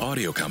 #1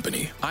 audio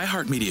company,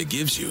 iHeartMedia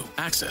gives you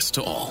access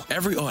to all.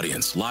 Every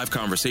audience, live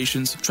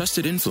conversations,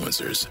 trusted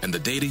influencers, and the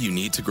data you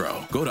need to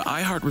grow. Go to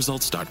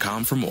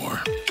iHeartResults.com for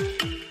more.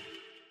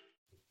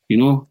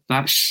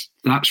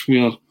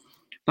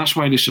 That's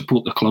why they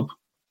support the club.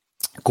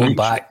 Going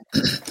back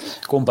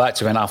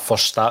to when I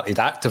first started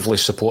actively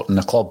supporting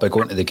the club by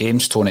going to the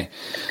games, Tony,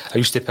 I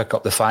used to pick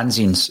up the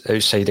fanzines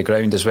outside the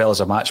ground as well as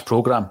a match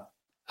programme.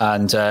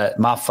 And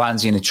my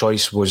fanzine of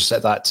choice was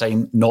at that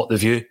time Not The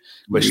View,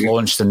 which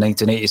launched in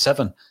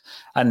 1987.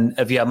 And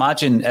if you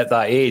imagine at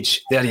that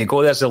age, there you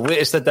go, there's the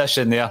latest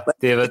edition there,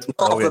 David.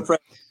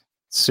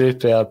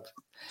 Superb.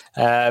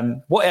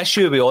 What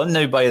issue are we on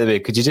now, by the way?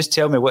 Could you just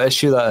tell me what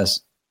issue that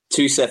is?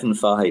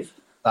 275.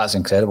 That's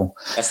incredible.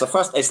 It's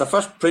the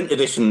first print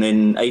edition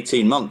in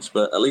 18 months,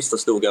 but at least they're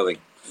still going.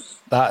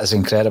 That is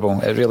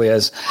incredible. It really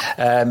is.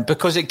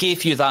 Because it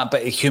gave you that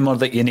bit of humour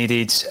that you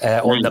needed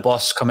on the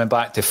bus coming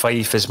back to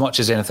Fife as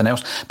much as anything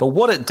else. But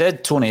what it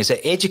did, Tony, is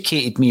it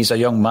educated me as a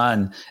young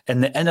man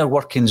in the inner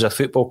workings of a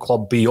football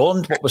club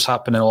beyond what was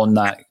happening on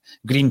that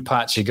green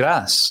patch of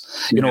grass.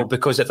 You know,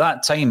 because at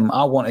that time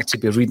I wanted to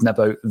be reading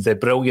about the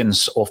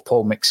brilliance of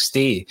Paul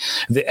McStay,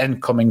 the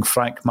incoming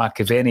Frank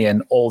McAvenny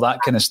and all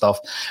that kind of stuff.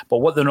 But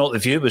what the Not The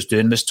View was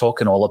doing was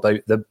talking all about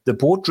the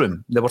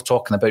boardroom. They were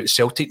talking about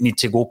Celtic need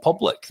to go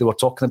public. They were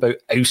talking about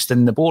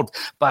ousting the board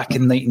back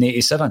in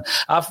 1987.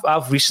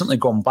 I've recently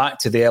gone back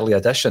to the early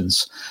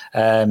editions,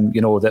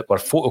 that were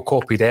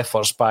photocopied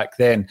efforts back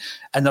then,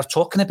 and they're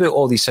talking about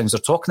all these things. They're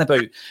talking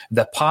about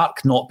the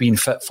park not being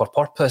fit for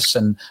purpose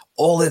and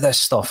all of this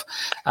stuff.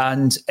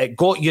 And it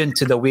got you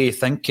into the way of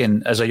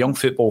thinking as a young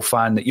football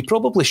fan that you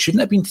probably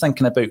shouldn't have been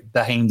thinking about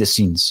behind the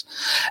scenes.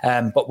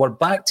 But we're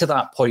back to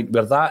that point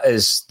where that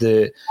is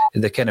the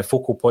kind of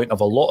focal point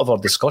of a lot of our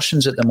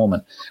discussions at the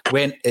moment,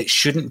 when it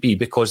shouldn't be,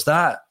 because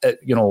that,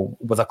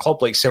 with a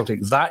club like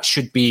Celtic, that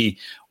should be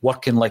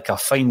working like a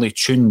finely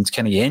tuned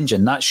kind of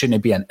engine. That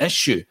shouldn't be an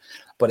issue.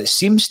 But it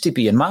seems to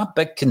be. And my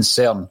big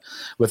concern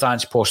with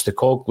Ange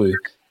Postecoglou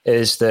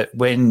is that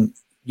when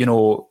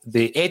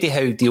the Eddie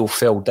Howe deal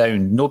fell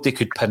down, nobody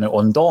could pin it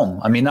on Dom.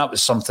 I mean, that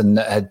was something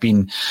that had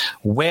been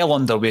well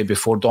underway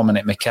before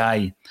Dominic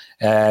McKay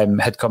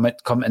had come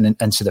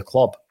into the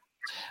club.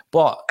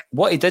 But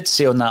what he did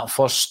say on that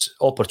first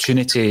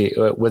opportunity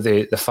with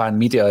the fan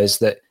media is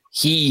that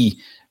he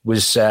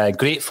was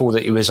grateful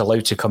that he was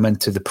allowed to come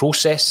into the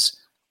process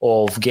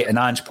of getting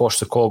Ange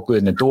Postecoglou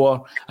in the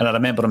door. And I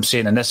remember him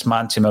saying, and this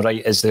man to my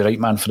right is the right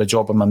man for the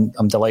job, and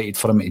I'm delighted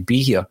for him to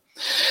be here.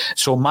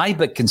 So my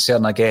big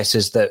concern, I guess,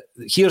 is that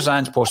here's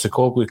Ange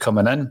Postecoglou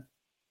coming in,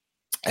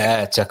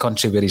 to a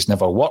country where he's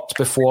never worked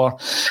before.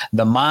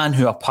 The man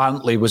who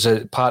apparently was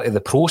a part of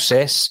the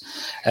process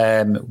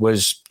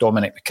was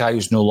Dominic McKay,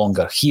 who's no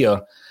longer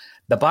here.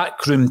 The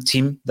backroom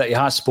team that he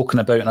has spoken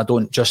about, and I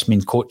don't just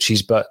mean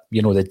coaches, but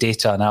the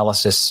data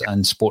analysis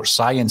and sports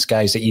science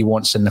guys that he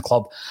wants in the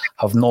club,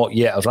 have not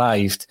yet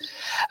arrived.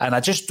 And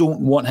I just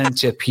don't want him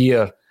to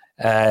appear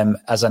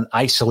as an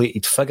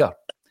isolated figure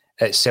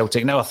at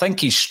Celtic. Now, I think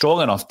he's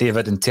strong enough,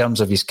 David, in terms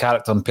of his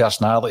character and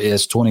personality,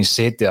 as Tony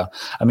said there.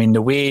 I mean,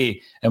 the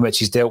way in which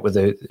he's dealt with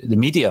the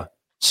media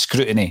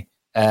scrutiny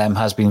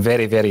has been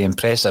very, very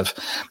impressive.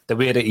 The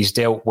way that he's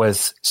dealt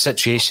with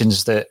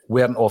situations that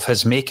weren't of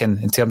his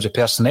making in terms of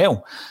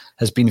personnel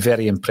has been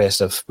very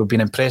impressive. We've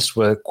been impressed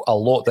with a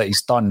lot that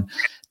he's done.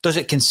 Does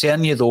it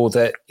concern you, though,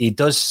 that he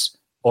does,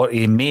 or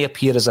he may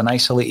appear as an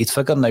isolated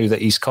figure now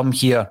that he's come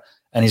here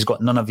and he's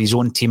got none of his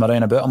own team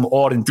around about him,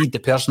 or indeed the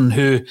person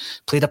who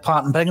played a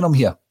part in bringing him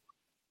here?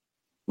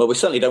 Well, we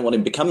certainly don't want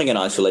him becoming an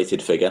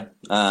isolated figure.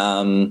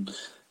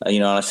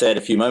 I said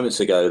a few moments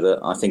ago that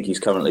I think he's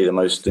currently the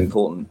most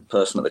important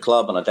person at the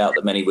club, and I doubt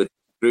that many would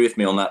agree with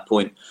me on that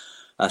point,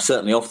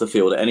 certainly off the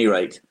field at any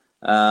rate.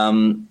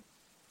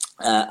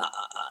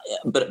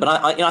 But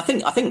I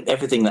think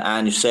everything that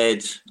Ange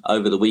said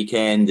over the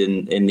weekend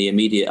in the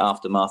immediate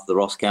aftermath of the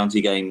Ross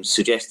County game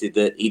suggested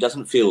that he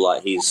doesn't feel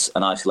like he's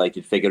an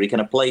isolated figure. He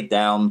kind of played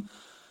down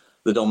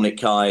the Dom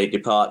McKay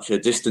departure,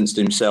 distanced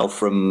himself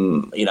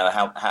from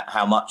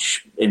how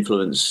much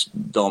influence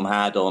Dom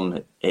had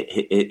on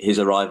his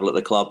arrival at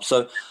the club.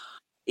 So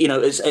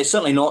it's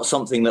certainly not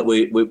something that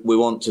we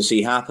want to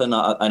see happen.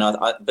 But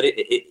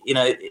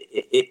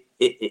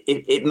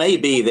it may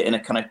be that in a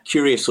kind of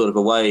curious sort of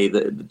a way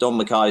that Dom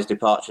McKay's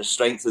departure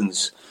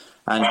strengthens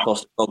Ange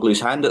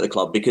Postecoglou's hand at the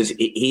club, because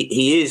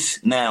he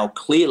is now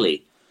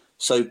clearly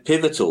so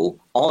pivotal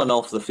on and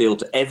off the field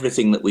to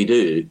everything that we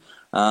do.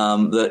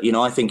 That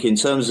I think in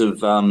terms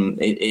of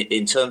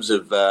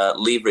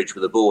leverage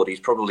with the board, he's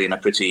probably in a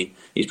pretty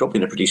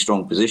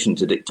strong position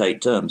to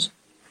dictate terms.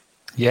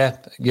 Yeah,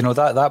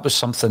 that was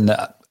something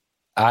that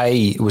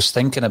I was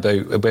thinking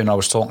about when I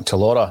was talking to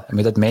Laura, and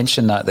we did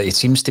mention that he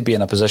seems to be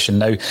in a position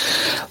now,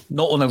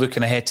 not only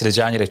looking ahead to the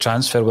January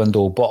transfer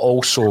window, but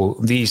also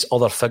these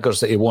other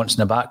figures that he wants in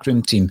the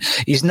backroom team.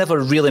 He's never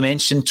really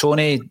mentioned,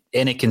 Tony,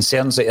 any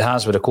concerns that he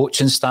has with the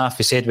coaching staff.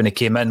 He said when he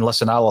came in,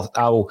 listen,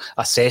 I'll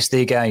assess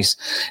the guys.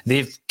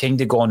 They've kind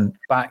of gone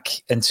back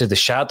into the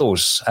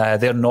shadows.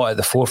 They're not at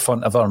the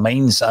forefront of our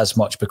minds as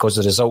much because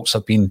the results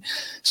have been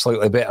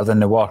slightly better than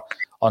they were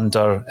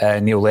under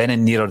Neil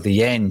Lennon nearer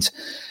the end.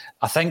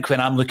 I think when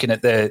I'm looking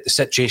at the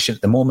situation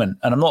at the moment,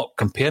 and I'm not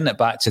comparing it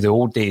back to the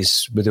old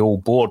days with the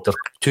old board, they're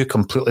two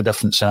completely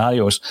different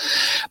scenarios,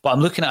 but I'm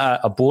looking at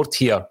a board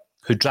here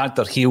who dragged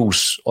their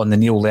heels on the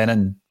Neil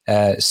Lennon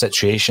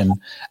situation,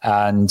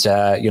 and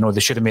they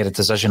should have made a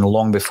decision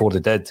long before they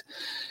did,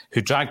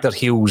 who dragged their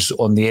heels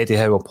on the Eddie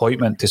Howe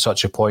appointment to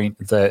such a point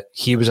that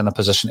he was in a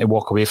position to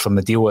walk away from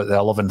the deal at the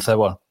 11th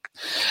hour.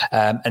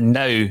 And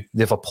now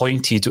they've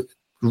appointed,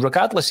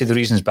 regardless of the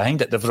reasons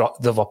behind it,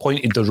 they've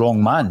appointed the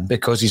wrong man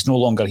because he's no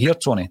longer here,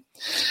 Tony.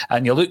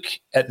 And you look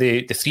at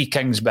the three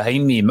kings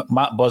behind me,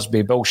 Matt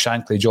Busby, Bill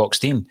Shankly, Jock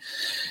Stein.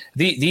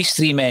 These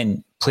three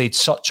men played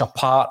such a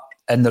part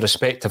in the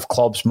respective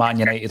clubs, Man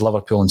United,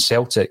 Liverpool and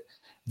Celtic,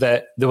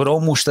 that they were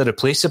almost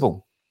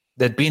irreplaceable.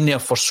 They'd been there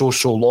for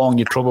so long,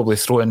 you'd probably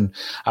throw in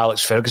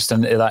Alex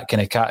Ferguson into that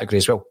kind of category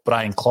as well.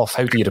 Brian Clough,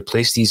 how do you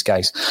replace these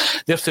guys?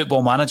 They're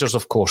football managers,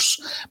 of course.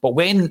 But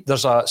when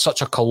there's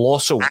such a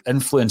colossal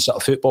influence at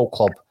a football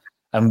club,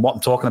 and what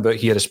I'm talking about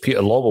here is Peter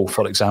Lawwell,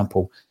 for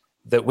example,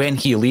 that when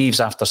he leaves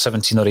after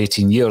 17 or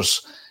 18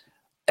 years,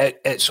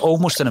 it's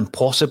almost an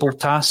impossible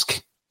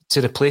task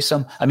to replace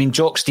him. I mean,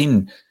 Jock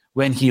Stein,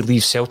 when he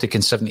leaves Celtic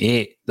in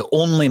 78, the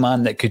only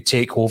man that could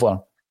take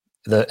over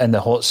in the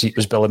hot seat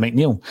was Billy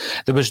McNeil.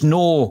 There was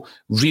no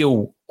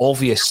real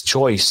obvious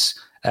choice.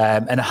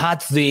 And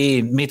had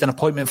they made an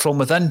appointment from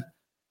within,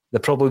 there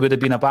probably would have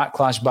been a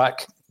backlash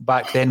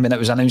back then when it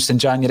was announced in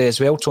January as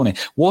well, Tony.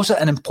 Was it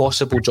an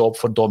impossible job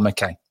for Dom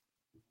McKay?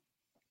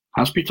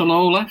 Has Peter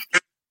Lawwell left?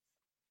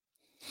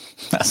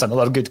 That's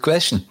another good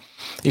question.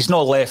 He's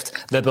not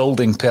left the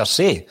building per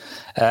se,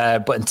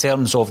 but in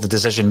terms of the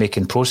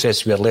decision-making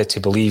process, we are led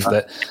to believe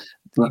that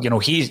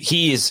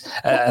he is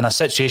in a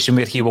situation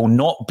where he will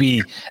not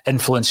be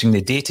influencing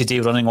the day-to-day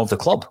running of the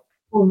club.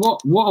 Well,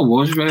 what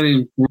was very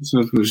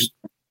impressive was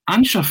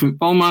Ange's a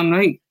football man,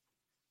 right?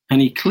 And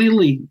he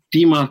clearly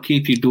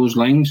demarcated those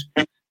lines.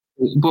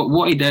 But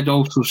what he did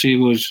also say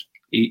was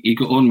he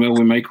got on well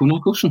with Michael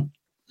Nicholson.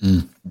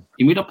 Mm.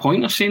 He made a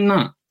point of saying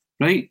that,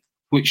 right?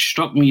 Which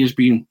struck me as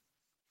being,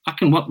 I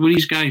can work with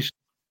these guys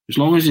as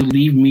long as they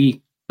leave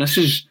me.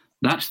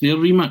 That's their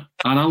remit,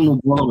 and I'll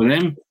not bother with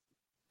them.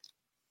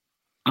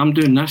 I'm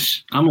doing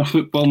this. I'm a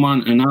football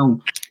man, and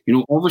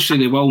obviously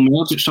they will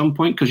merge at some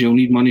point because you'll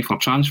need money for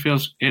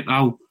transfers, et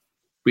al.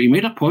 But he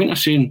made a point of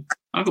saying,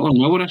 I got on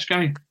well with this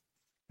guy,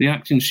 the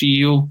acting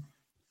CEO.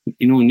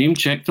 Name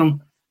checked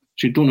him,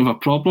 said don't have a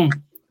problem.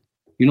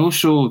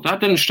 So that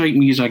didn't strike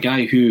me as a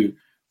guy who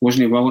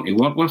wasn't willing to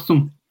work with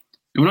them.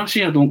 when I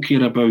say I don't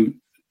care about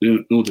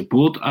the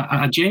board,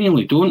 I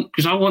genuinely don't,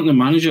 because I want the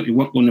manager to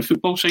work on the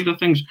football side of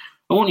things.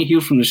 I want to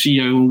hear from the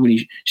CEO when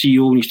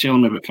he's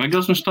telling me about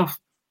figures and stuff.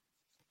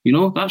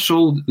 That's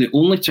all. The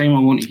only time I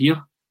want to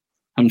hear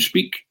him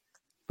speak.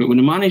 But when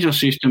the manager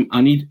says to him,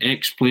 I need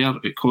X player,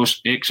 it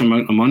costs X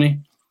amount of money,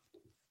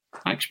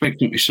 I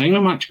expect him to sign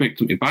him. I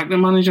expect him to back the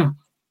manager,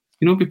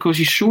 because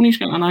he's shown he's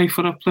got an eye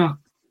for a player.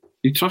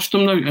 You trust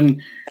him now.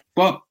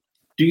 But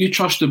do you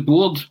trust the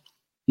board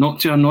not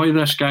to annoy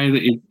this guy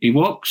that he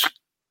walks?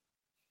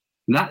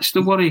 That's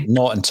the worry.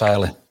 Not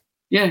entirely.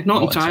 Yeah,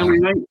 not entirely,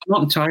 right?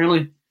 Not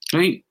entirely,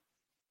 right?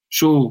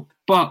 So,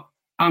 but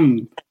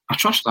I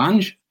trust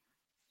Ange.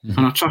 Mm-hmm.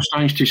 And I trust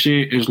Ange to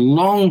say, as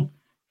long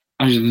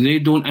as they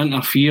don't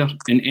interfere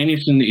in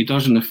anything that he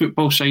does on the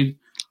football side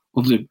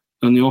of the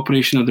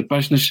operation of the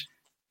business,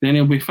 then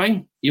he'll be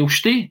fine. He'll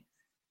stay.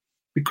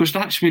 Because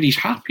that's where he's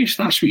happiest.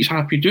 That's what he's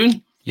happy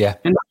doing. Yeah.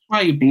 And that's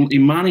why he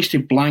managed to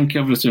blank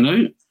everything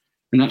out.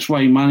 And that's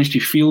why he managed to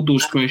field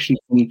those questions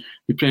from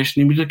the press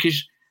and media,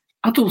 because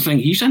I don't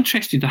think he's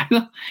interested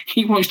either.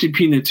 He wants to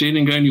be in the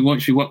training ground. He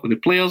wants to work with the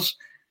players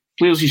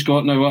he's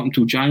got now up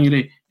until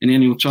January, and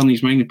then he'll turn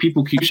his mind. And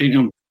people keep saying to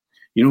him,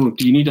 do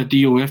you need a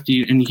DOF?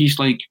 And he's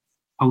like,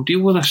 I'll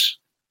deal with this.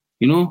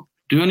 Do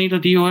I need a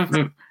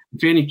DOF?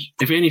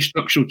 If any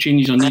structural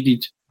changes are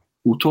needed,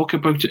 we'll talk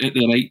about it at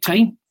the right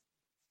time,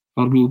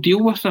 or we'll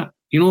deal with it.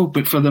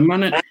 But for the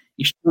minute,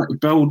 he's trying to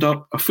build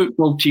up a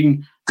football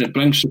team that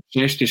brings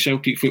success to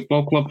Celtic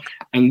Football Club,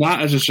 and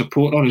that, as a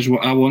supporter, is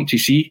what I want to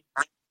see.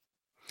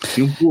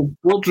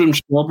 Boardroom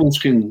squabbles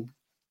can,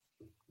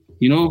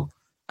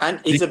 And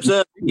he's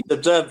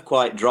observed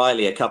quite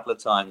dryly a couple of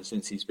times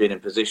since he's been in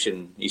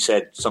position. He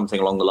said something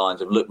along the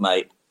lines of, "Look,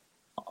 mate,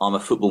 I'm a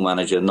football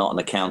manager, not an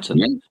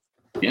accountant."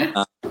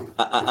 Yeah.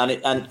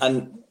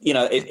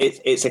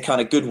 It's a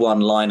kind of good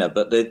one-liner,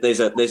 but there's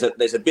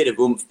a bit of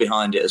oomph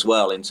behind it as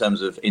well in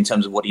terms of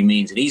what he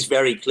means, and he's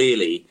very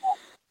clearly,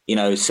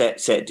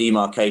 set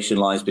demarcation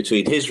lines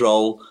between his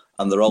role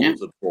and the role of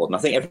the board, and I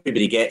think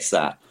everybody gets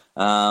that.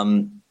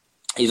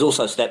 He's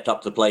also stepped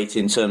up to the plate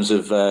in terms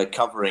of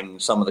covering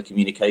some of the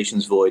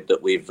communications void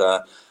that we've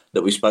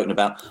spoken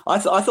about. I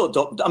thought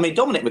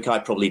Dominic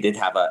McKay probably did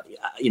have a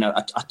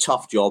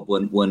tough job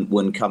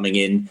when coming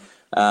in.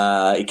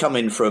 He come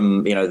in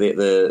from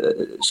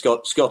the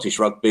Scottish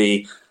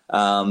rugby.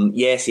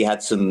 Yes, he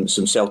had some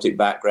Celtic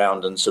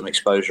background and some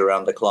exposure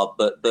around the club,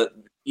 but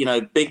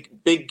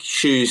big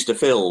shoes to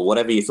fill.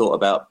 Whatever you thought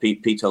about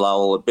Peter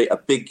Lowell, a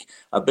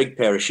big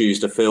pair of shoes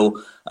to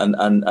fill,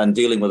 and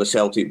dealing with a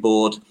Celtic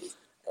board.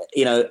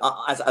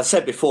 As I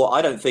said before,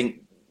 I don't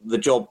think the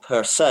job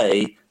per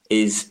se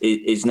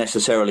is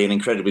necessarily an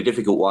incredibly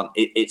difficult one.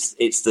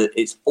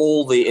 It's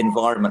all the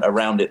environment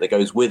around it that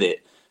goes with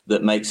it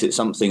that makes it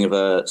something of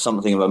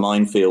a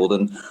minefield,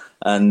 and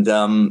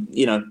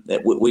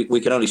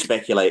we can only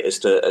speculate as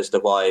to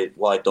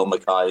why Dom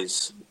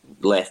McKay's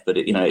left, but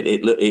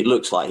it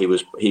looks like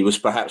he was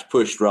perhaps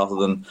pushed rather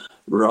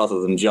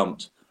than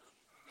jumped.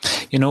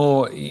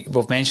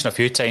 We've mentioned a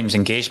few times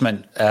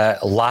engagement,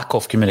 lack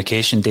of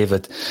communication,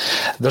 David.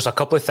 There's a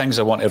couple of things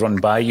I want to run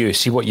by you,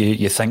 see what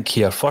you think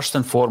here. First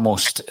and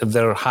foremost,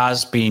 there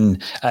has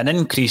been an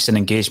increase in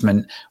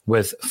engagement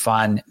with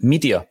fan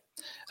media,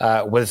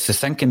 with the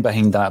thinking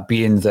behind that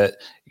being that,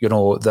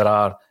 there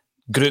are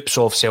groups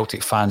of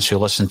Celtic fans who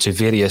listen to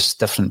various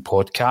different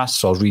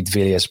podcasts or read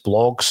various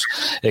blogs,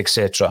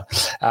 etc.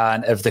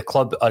 And if the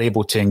club are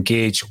able to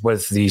engage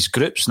with these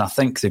groups, and I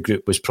think the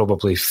group was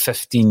probably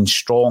 15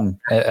 strong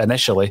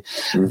initially,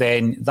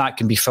 then that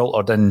can be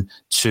filtered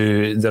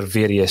into their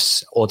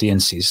various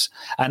audiences.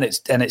 And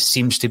it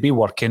seems to be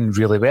working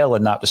really well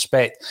in that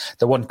respect.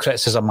 The one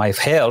criticism I've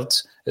heard,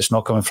 it's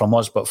not coming from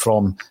us, but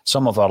from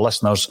some of our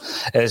listeners,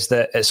 is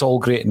that it's all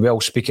great and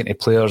well speaking to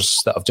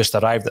players that have just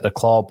arrived at the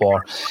club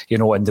or,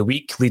 in the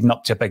week leading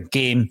up to a big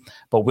game,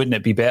 but wouldn't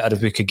it be better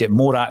if we could get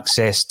more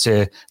access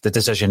to the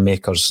decision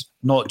makers,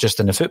 not just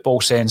in the football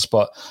sense,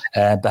 but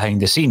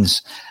behind the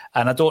scenes?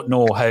 And I don't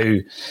know how,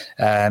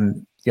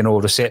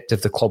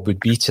 receptive the club would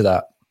be to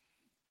that.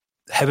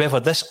 However,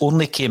 this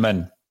only came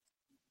in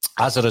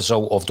as a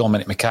result of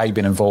Dominic McKay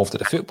being involved at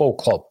the football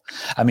club.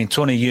 I mean,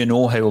 Tony, you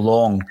know how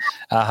long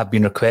I have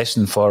been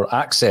requesting for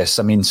access.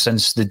 I mean,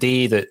 since the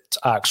day that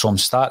AXOM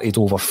started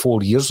over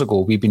 4 years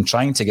ago, we've been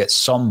trying to get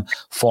some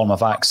form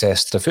of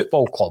access to the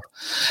football club.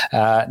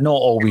 Not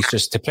always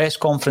just to press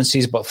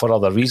conferences, but for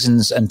other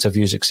reasons,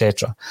 interviews,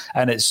 etc.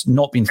 And it's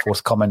not been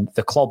forthcoming.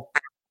 The club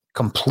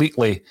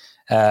completely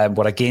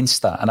were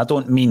against that. And I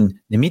don't mean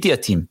the media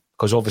team,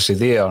 because obviously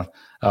they are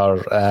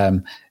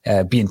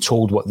being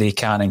told what they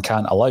can and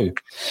can't allow.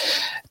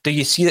 Do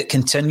you see it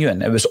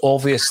continuing? It was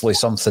obviously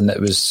something that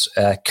was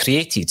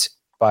created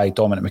by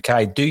Dominic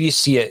McKay. Do you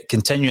see it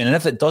continuing? And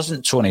if it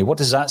doesn't, Tony, what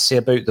does that say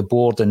about the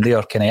board and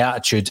their kind of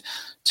attitude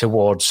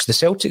towards the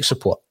Celtic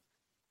support?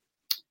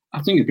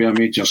 I think it'd be a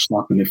major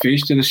slap in the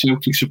face to the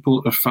Celtic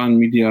support if fan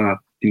media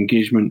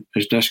engagement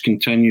is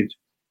discontinued.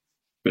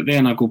 But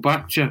then I go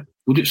back to it.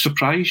 Would it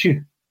surprise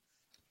you?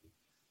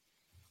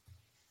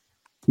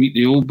 meet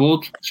the old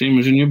board, same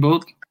as the new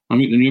board. I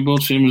meet the new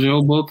board, same as the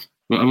old board.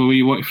 Whatever way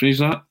you want to phrase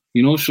that,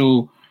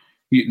 So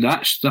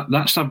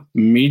that's a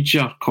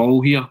major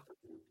call here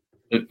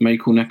that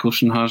Michael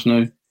Nicholson has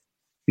now.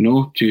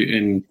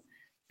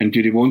 And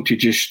do they want to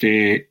just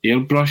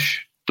airbrush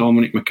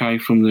Dominic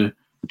McKay from the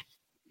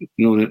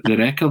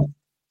record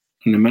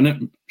and the minute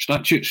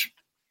statutes?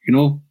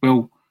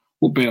 Well,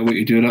 what better way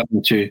to do that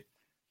than to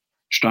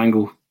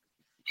strangle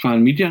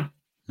fan media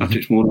at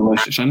its more or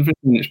less its infancy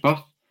and its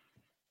birth?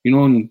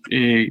 And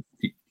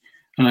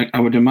I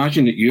would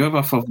imagine that you have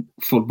a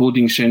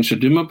foreboding sense of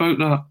doom about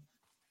that.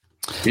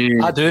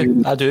 I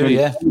do,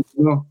 yeah.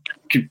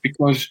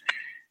 Because,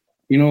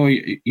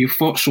 you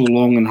fought so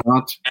long and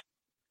hard to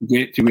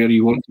get to where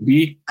you want to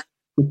be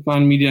with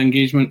fan media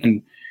engagement,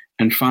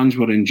 and fans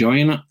were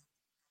enjoying it.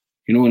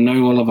 And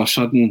now all of a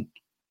sudden,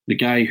 the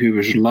guy who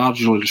was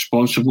largely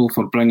responsible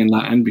for bringing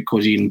that in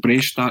because he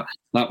embraced that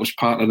was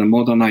part of the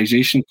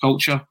modernisation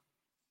culture,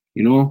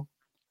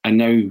 and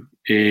now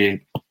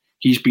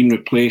he's been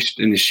replaced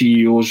and the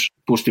CEO's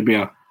supposed to be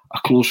a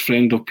close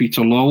friend of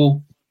Peter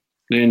Lawwell,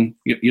 then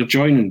you're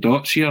joining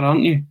dots here,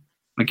 aren't you?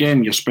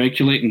 Again, you're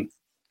speculating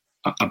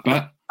a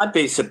bit. I'd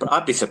be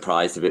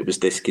surprised if it was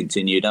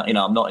discontinued.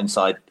 I'm not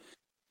inside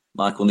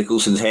Michael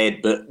Nicholson's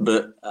head, but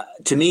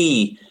to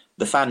me,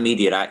 the fan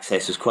media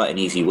access was quite an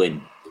easy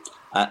win.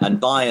 And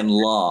by and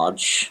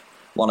large,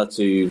 one or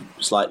two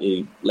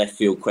slightly left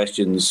field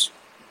questions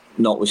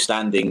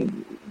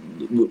notwithstanding,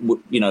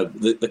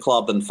 the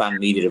club and fan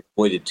media have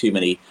avoided too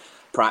many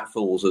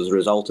pratfalls as a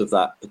result of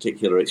that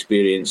particular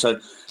experience. So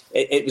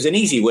it was an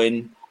easy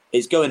win.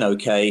 It's going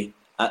okay.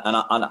 And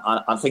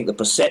I think the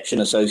perception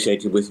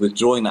associated with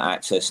withdrawing that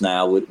access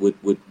now would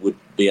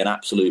be an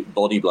absolute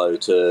body blow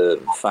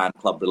to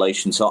fan-club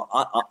relations. So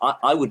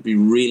I would be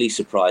really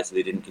surprised if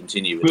they didn't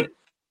continue with it.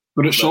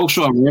 But it's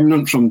also a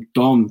remnant from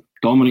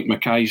Dominic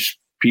McKay's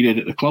period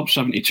at the club,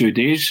 72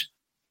 days.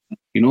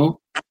 Do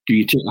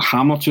you take a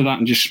hammer to that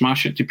and just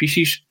smash it to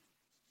pieces?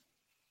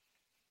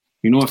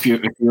 If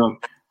you're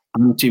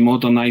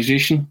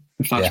anti-modernisation,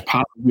 if that's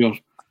part of your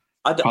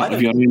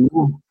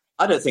MO.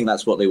 I don't think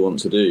that's what they want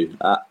to do.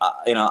 I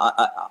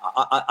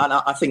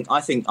think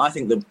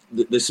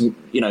there's some.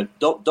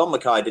 Dom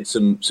McKay did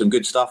some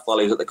good stuff while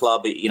he was at the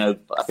club.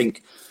 I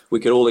think we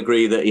could all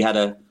agree that he had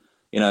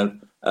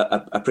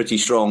a pretty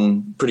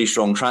strong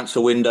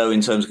transfer window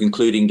in terms of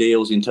concluding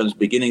deals, in terms of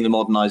beginning the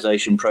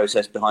modernisation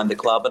process behind the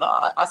club. And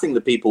I think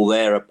the people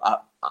there I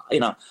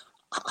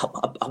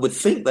would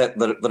think that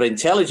they're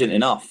intelligent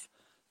enough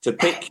to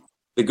pick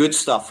the good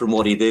stuff from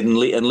what he did and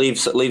leave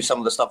some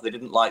of the stuff they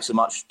didn't like so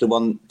much to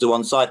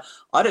one side.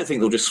 I don't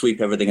think they'll just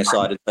sweep everything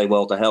aside and say,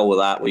 "Well, to hell with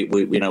that. We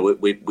go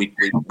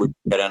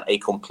down a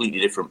completely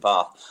different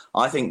path."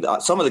 I think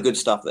that some of the good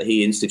stuff that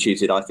he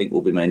instituted, I think,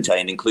 will be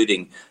maintained,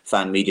 including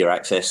fan media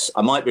access.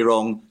 I might be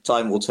wrong.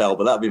 Time will tell,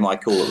 but that would be my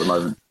call at the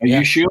moment. Are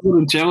you sure they're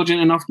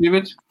intelligent enough,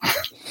 David?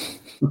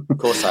 Of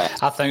course I am.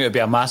 I think it would be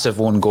a massive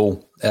own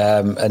goal.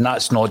 And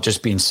that's not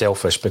just being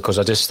selfish, because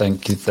I just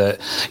think that,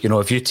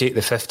 if you take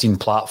the 15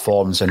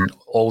 platforms and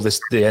all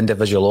the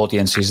individual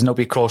audiences, and there'll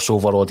be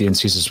crossover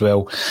audiences as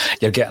well,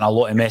 you're getting a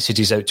lot of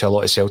messages out to a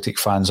lot of Celtic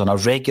fans on a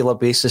regular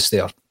basis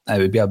there. It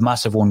would be a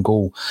massive own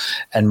goal,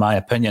 in my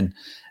opinion.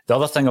 The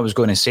other thing I was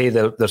going to say,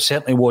 there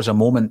certainly was a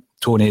moment,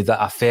 Tony,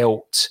 that I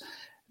felt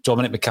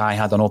Dominic McKay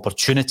had an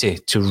opportunity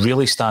to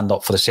really stand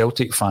up for the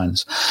Celtic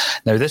fans.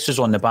 Now, this was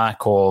on the back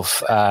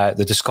of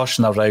the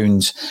discussion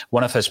around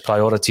one of his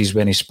priorities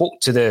when he spoke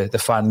to the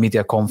fan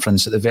media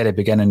conference at the very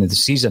beginning of the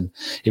season.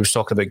 He was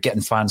talking about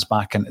getting fans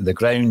back into the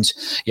ground.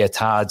 He had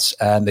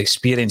the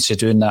experience of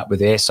doing that with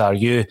the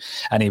SRU,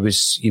 and he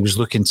was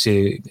looking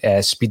to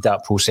speed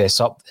that process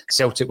up.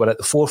 Celtic were at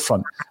the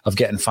forefront of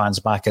getting fans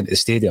back into the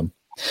stadium.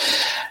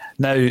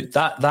 Now,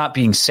 that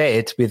being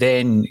said, we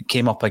then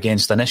came up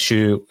against an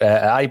issue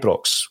at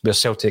Ibrox where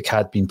Celtic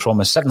had been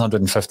promised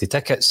 750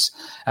 tickets,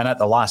 and at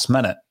the last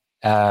minute,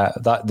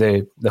 that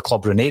the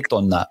club reneged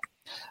on that,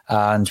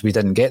 and we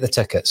didn't get the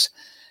tickets.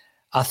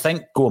 I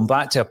think, going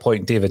back to a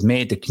point David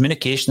made, the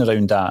communication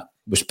around that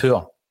was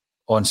poor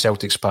on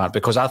Celtic's part,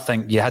 because I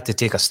think you had to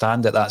take a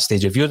stand at that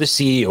stage. If you're the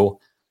CEO,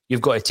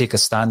 you've got to take a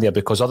stand there,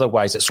 because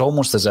otherwise it's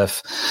almost as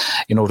if,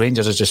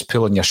 Rangers are just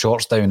pulling your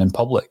shorts down in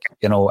public,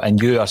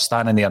 and you are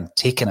standing there and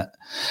taking it.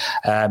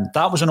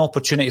 That was an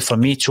opportunity for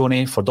me,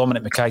 Tony, for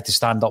Dominic McKay to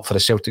stand up for the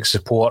Celtic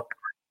support,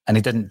 and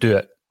he didn't do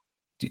it.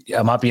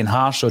 Am I being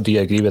harsh, or do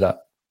you agree with that?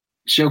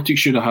 Celtic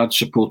should have had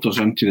supporters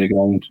into the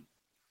ground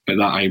at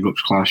that Ibrox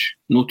clash.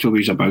 No two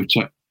ways about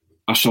it.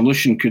 A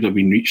solution could have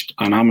been reached,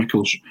 an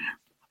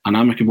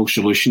amicable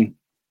solution.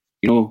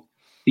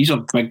 These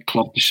are big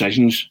club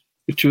decisions.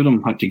 The two of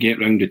them had to get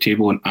round the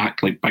table and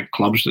act like big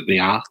clubs that they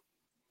are,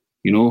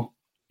 and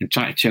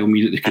try to tell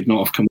me that they could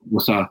not have come up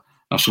with a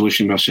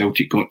solution where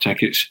Celtic got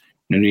tickets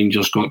and the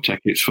Rangers got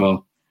tickets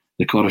for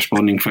the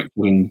corresponding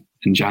fixture in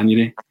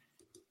January.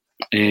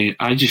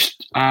 I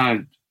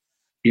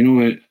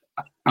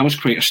was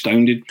quite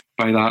astounded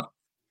by that,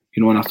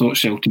 and I thought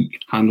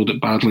Celtic handled it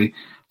badly. I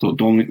thought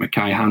Dominic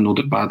McKay handled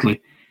it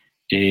badly.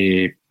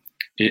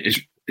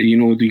 the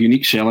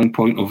unique selling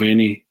point of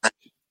any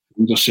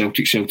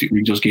Celtic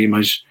Rangers game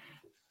is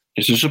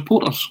the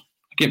supporters.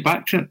 I get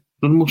back to it.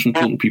 They're the most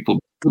important people.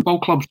 Football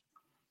clubs.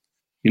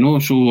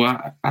 So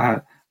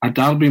a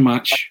derby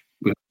match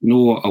with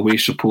no away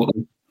supporter,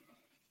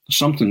 there's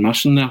something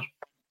missing there.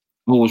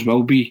 Always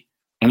will be.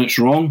 And it's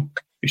wrong.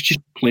 It's just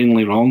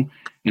plainly wrong.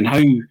 And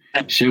how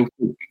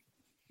Celtic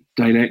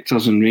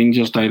directors and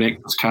Rangers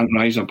directors can't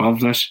rise above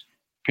this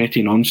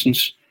petty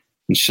nonsense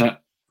and sit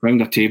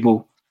round a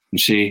table and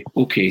say,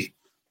 okay,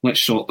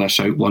 let's sort this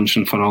out once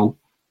and for all.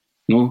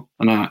 No,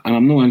 and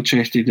I'm not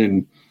interested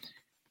in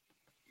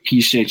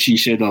he said, she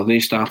said, or they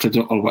started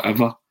it or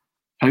whatever.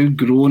 How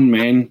grown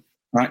men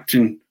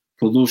acting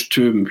for those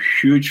two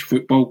huge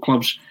football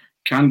clubs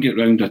can get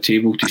round a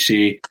table to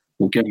say,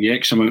 we'll give you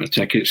X amount of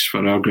tickets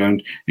for our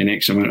ground and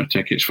X amount of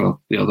tickets for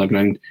the other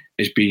ground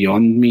is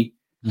beyond me.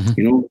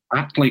 Mm-hmm.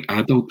 Act like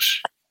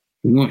adults.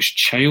 It's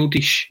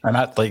childish. And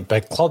act like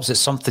big clubs. It's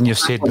something you've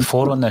said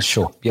before on this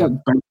show. Yeah,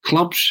 big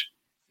clubs.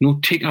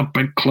 Take a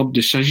big club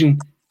decision.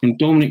 And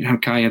Dom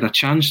McKay had a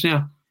chance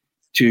there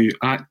to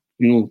act,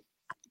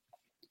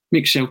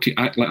 make Celtic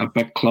act like a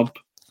big club.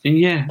 And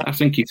yeah, I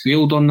think he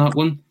failed on that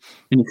one.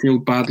 And he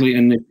failed badly,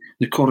 and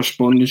the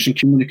correspondence and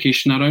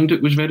communication around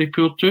it was very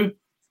poor too.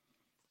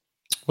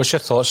 What's your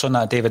thoughts on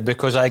that, David?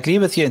 Because I agree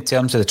with you in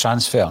terms of the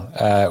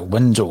transfer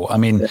window. I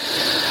mean,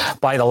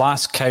 by the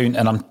last count,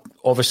 and I'm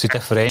obviously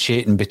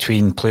differentiating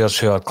between players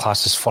who are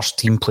classed as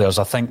first-team players.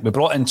 I think we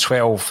brought in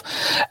 12,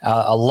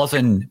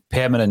 11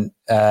 permanent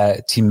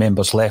team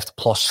members left,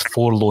 plus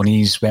 4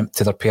 loanees went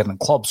to their parent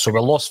clubs. So we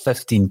lost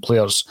 15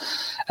 players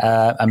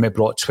and we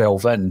brought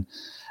 12 in.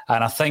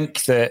 And I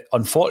think that,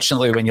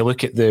 unfortunately, when you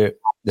look at the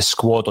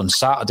squad on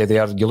Saturday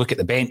there, you look at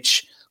the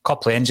bench, a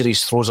couple of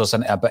injuries throws us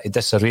into a bit of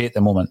disarray at the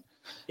moment.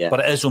 Yeah.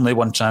 But it is only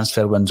one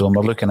transfer window, and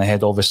we're looking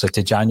ahead, obviously,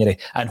 to January.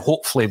 And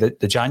hopefully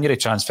the January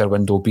transfer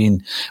window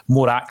being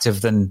more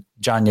active than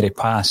January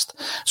past.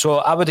 So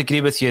I would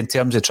agree with you in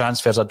terms of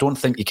transfers. I don't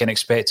think you can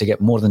expect to get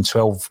more than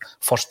 12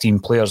 first-team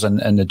players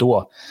in the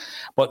door.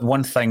 But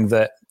one thing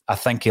that I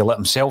think he let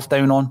himself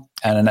down on,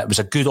 and it was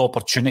a good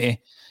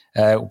opportunity,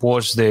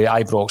 was the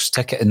Ibrox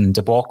ticketing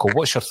debacle.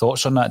 What's your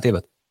thoughts on that,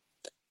 David?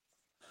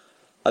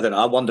 I don't know.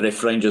 I wonder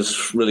if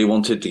Rangers really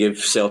wanted to give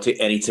Celtic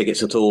any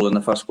tickets at all in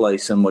the first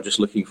place, and were just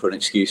looking for an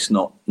excuse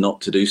not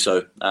to do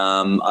so.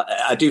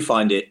 I do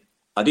find it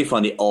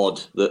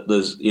odd that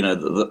there's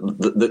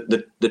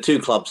the two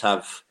clubs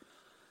have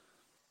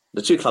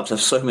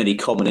so many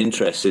common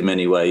interests in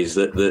many ways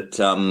that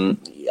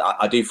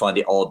I do find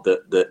it odd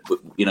that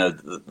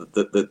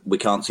we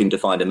can't seem to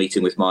find a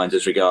meeting with minds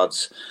as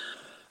regards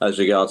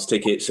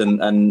tickets,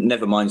 and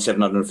never mind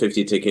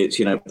 750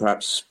 tickets.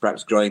 Perhaps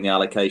growing the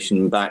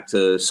allocation back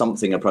to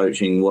something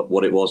approaching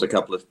what it was a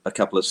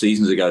couple of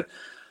seasons ago.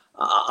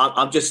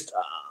 I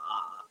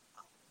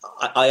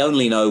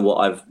only know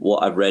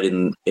what I've read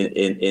in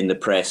the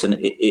press, and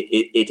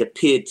it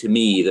appeared to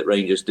me that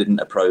Rangers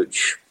didn't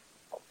approach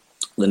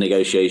the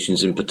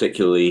negotiations in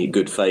particularly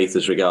good faith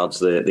as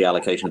regards the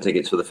allocation of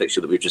tickets for the fixture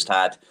that we've just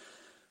had.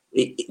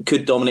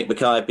 Could Dominic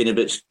McKay have been a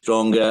bit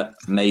stronger?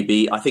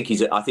 Maybe. I think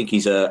he's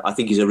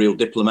a real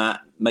diplomat.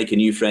 Make a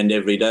new friend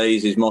every day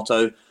is his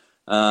motto.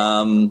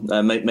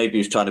 Maybe he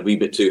was trying to be a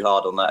bit too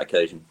hard on that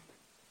occasion.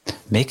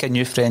 Make a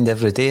new friend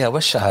every day. I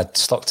wish I had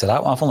stuck to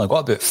that one. I've only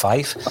got about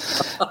 5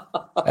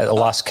 at the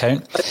last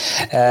count.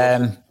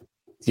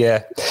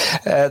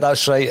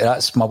 That's right.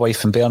 That's my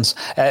wife and Bairns.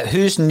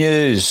 Who's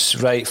news?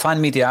 Right. Fan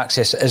media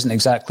access isn't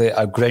exactly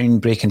a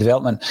groundbreaking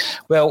development.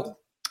 Well,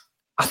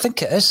 I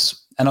think it is.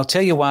 And I'll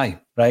tell you why,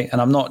 right? And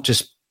I'm not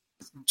just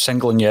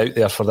singling you out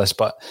there for this,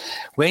 but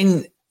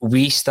when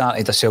we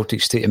started the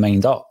Celtic State of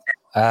Mind up,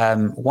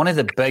 one of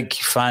the big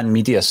fan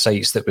media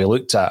sites that we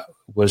looked at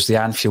was the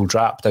Anfield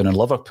Wrap down in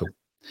Liverpool.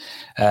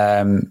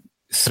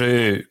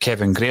 Through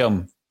Kevin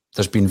Graham,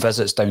 there's been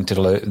visits down to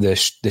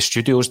the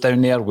studios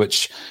down there,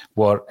 which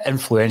were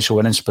influential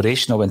and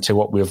inspirational into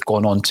what we've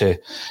gone on to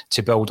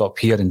build up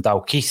here in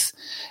Dalkeith.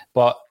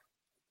 But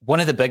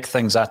one of the big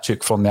things I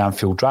took from the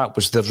Anfield Wrap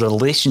was the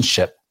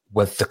relationship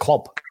with the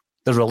club.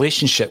 The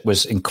relationship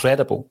was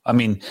incredible. I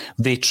mean,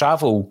 they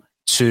travel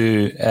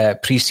to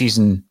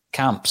pre-season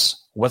camps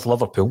with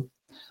Liverpool.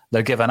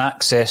 They're given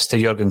access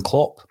to Jurgen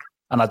Klopp.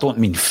 And I don't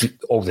mean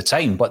all the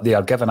time, but they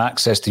are given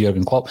access to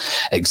Jurgen Klopp.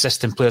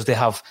 Existing players, they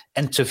have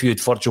interviewed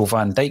Virgil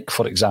van Dijk,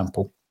 for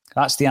example.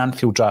 That's the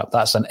Anfield Wrap.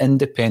 That's an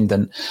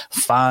independent,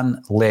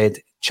 fan-led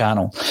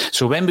channel.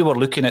 So when we were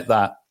looking at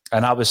that,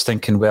 and I was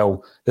thinking,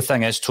 well, the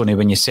thing is, Tony,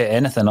 when you set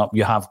anything up,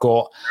 you have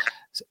got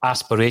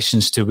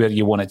aspirations to where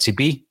you want it to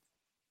be.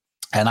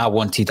 And I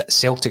wanted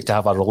Celtic to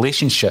have a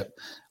relationship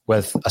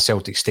with a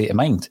Celtic State of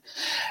Mind.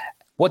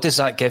 What does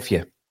that give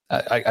you?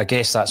 I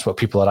guess that's what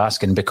people are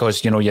asking,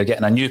 because, you're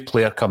getting a new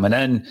player coming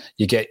in,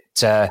 you get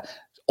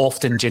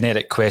often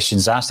generic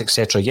questions asked,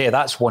 etc. Yeah,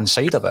 that's one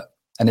side of it.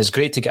 And it's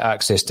great to get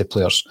access to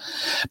players.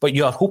 But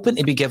you are hoping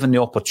to be given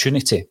the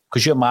opportunity,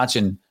 because you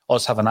imagine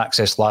us having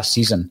access last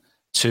season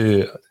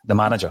to the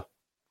manager,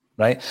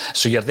 right?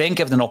 So you're then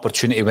given an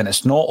opportunity when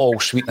it's not all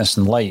sweetness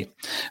and light,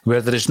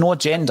 where there is no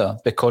agenda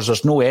because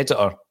there's no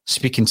editor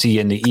speaking to you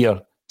in the ear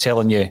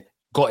telling you,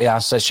 got to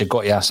ask this, you've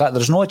got to ask that.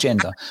 There's no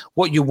agenda.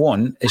 What you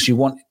want is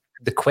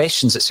the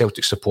questions that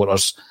Celtic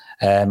supporters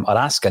are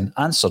asking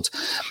answered.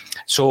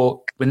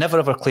 So we never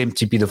ever claim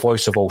to be the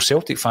voice of all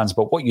Celtic fans,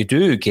 but what you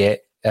do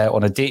get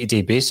on a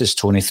day-to-day basis,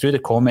 Tony, through the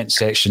comment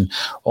section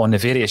on the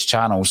various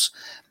channels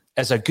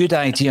is a good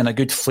idea and a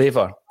good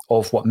flavour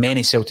of what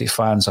many Celtic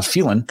fans are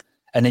feeling,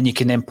 and then you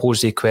can then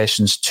pose the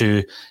questions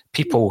to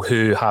people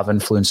who have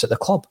influence at the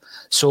club.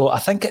 So I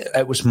think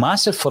it was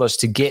massive for us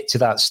to get to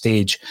that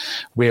stage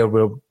where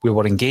we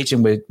were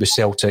engaging with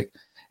Celtic,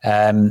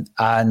 and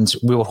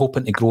we were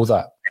hoping to grow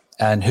that.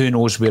 And who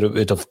knows where it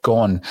would have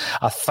gone.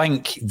 I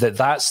think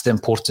that's the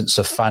importance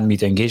of fan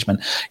media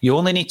engagement. You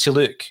only need to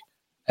look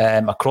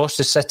across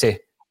the city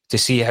to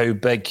see how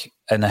big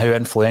and how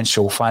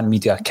influential fan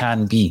media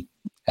can be,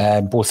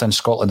 both in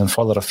Scotland and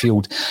further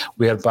afield,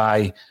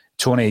 whereby,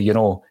 Tony,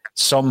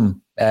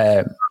 some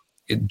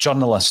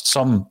journalists,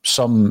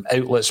 some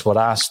outlets were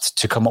asked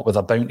to come up with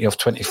a bounty of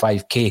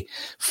 25k.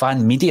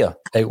 Fan media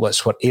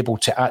outlets were able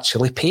to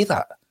actually pay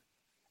that.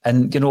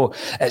 And,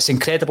 it's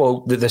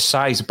incredible that the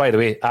size, by the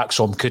way,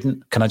 Axom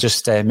couldn't. Can I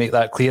just make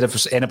that clear?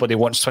 If anybody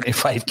wants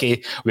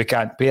 25k, we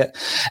can't pay it.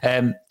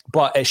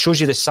 But it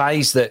shows you the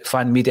size that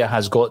fan media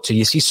has got to.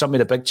 You see some of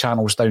the big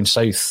channels down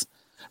south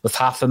with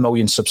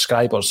 500,000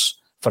 subscribers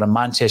for a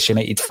Manchester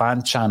United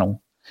fan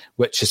channel,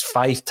 which is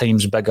 5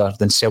 times bigger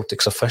than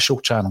Celtic's official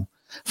channel.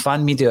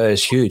 Fan media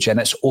is huge, and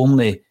it's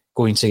only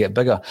going to get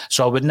bigger.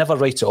 So I would never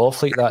write it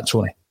off like that,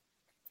 Tony.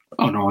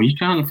 Oh, no, you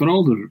can't, for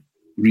all the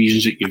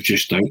reasons that you've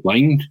just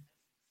outlined.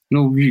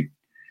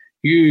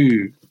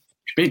 You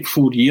spent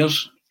 4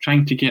 years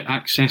trying to get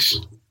access.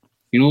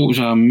 It was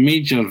a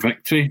major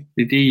victory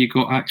the day you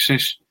got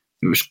access.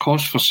 It was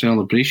cause for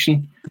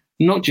celebration.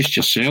 Not just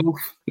yourself.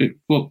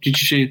 What did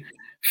you say?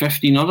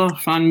 15 other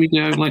fan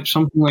media outlets,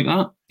 something like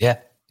that? Yeah.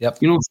 Yep.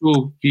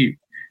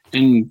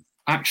 And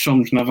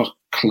Axom's never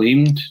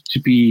claimed to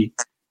be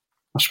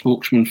a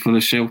spokesman for the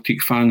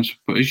Celtic fans.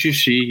 But as you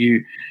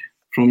say,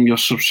 from your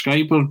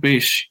subscriber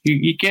base,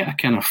 you get a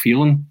kind of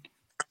feeling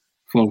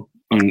for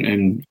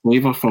and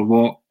flavour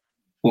for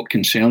what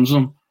concerns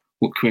them,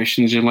 what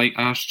questions they like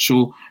asked.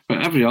 So,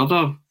 but every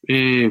other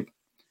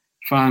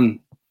fan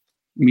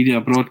media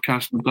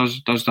broadcaster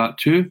does that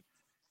too.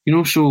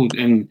 So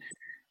and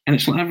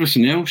it's like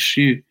everything else.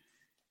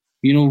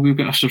 We've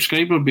got a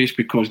subscriber base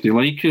because they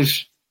like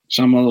us.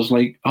 Some others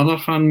like other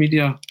fan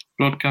media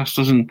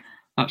broadcasters, and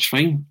that's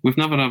fine. We've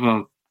never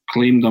ever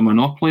claimed a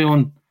monopoly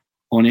on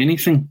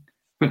anything.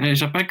 But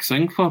it's a big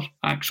thing for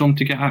Axom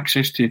to get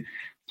access to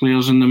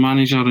players and the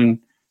manager, and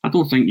I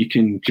don't think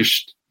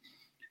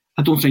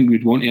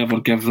we'd want to ever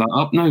give that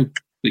up now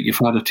that you've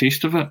had a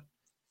taste of it.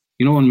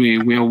 And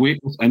we await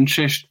with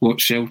interest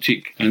what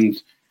Celtic and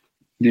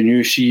the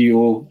new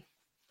CEO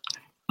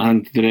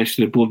and the rest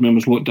of the board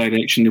members, what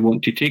direction they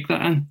want to take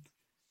that in.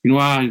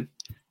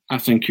 I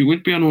think it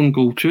would be an own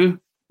goal too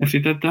if they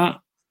did that.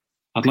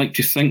 I'd like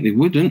to think they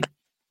wouldn't,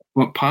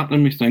 but part of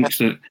me thinks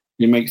that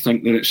they might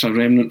think that it's a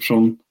remnant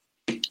from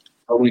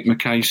Dom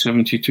McKay's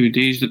 72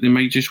 days that they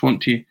might just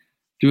want to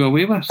do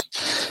away with.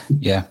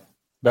 Yeah.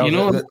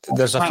 Well,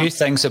 there's a few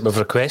things that we've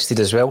requested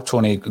as well,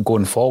 Tony,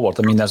 going forward.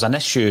 I mean, there's an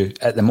issue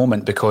at the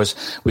moment because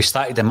we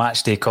started the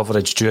match day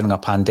coverage during a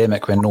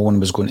pandemic when no one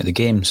was going to the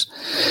games.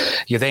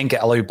 You then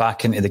get allowed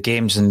back into the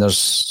games and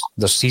there's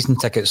season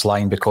tickets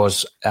lying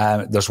because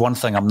there's one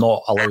thing I'm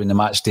not allowing the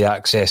match day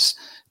access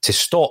to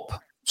stop.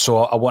 So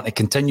I want to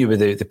continue with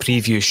the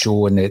preview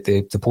show and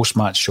the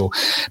post-match show.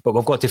 But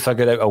we've got to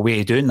figure out a way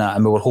of doing that.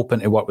 And we were hoping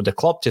to work with the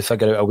club to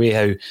figure out a way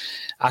how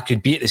I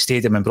could be at the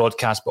stadium and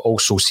broadcast, but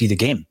also see the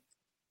game,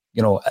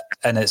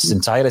 in its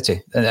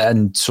entirety.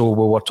 And so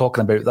we were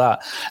talking about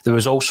that. There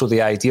was also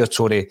the idea,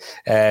 Tony,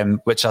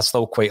 which I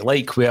still quite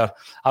like, where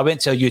I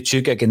went to a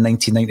U2 gig in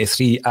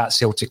 1993 at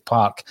Celtic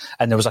Park,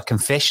 and there was a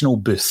confessional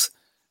booth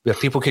where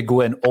people could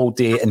go in all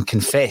day and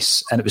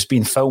confess, and it was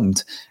being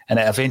filmed, and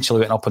it eventually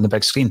went up on the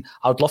big screen.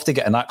 I would love to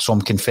get an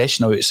Axom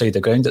confessional outside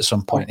the ground at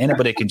some point.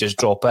 Anybody can just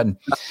drop in,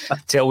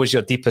 tell us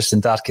your deepest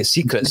and darkest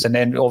secrets, and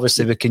then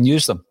obviously we can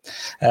use them.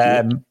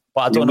 But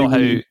I don't know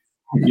how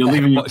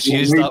much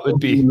use that would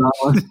be.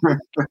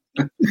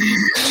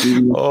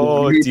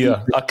 Oh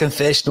dear, a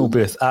confessional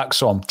booth,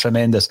 Axom,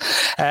 tremendous.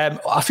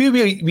 A few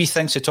wee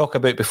things to talk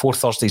about before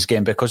Thursday's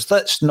game, because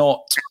let's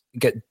not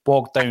get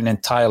bogged down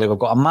entirely. We've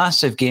got a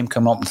massive game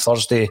coming up on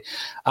Thursday.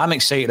 I'm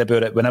excited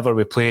about it whenever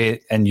we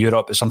play in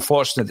Europe. It's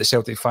unfortunate that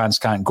Celtic fans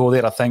can't go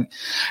there. I think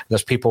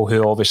there's people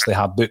who obviously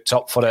have booked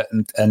up for it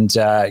and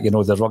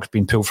the rug's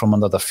been pulled from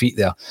under their feet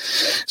there.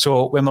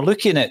 So when we're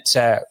looking at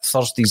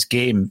Thursday's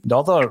game, the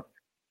other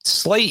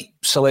slight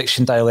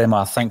selection dilemma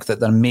I think that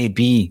there may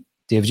be,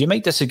 David, you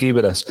might disagree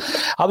with us.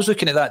 I was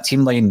looking at that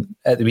team line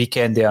at the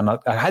weekend there, and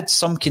I had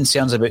some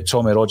concerns about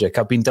Tommy Rogic.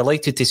 I've been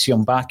delighted to see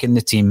him back in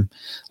the team,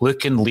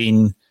 looking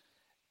lean,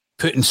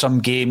 putting some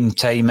game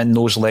time in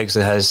those legs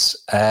of his.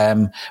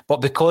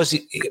 But because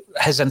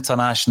his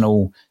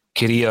international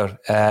career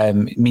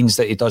means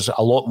that he does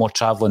a lot more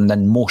travelling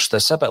than most.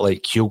 It's a bit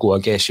like Hugo, I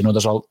guess.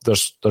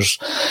 There's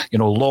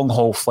long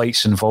haul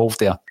flights involved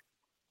there.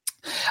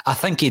 I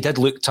think he did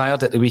look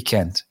tired at the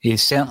weekend. He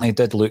certainly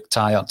did look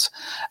tired.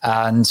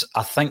 And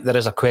I think there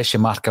is a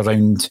question mark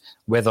around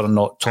whether or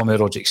not Tommy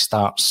Rogic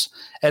starts.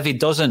 If he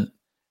doesn't,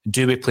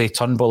 do we play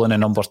Turnbull in a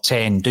number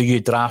 10? Do you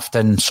draft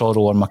in Sorrell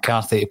or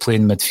McCarthy to play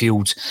in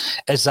midfield?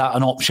 Is that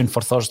an option for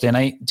Thursday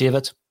night,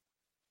 David?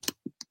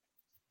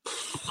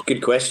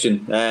 Good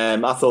question.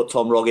 I thought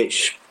Tom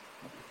Rogic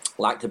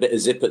lacked a bit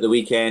of zip at the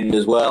weekend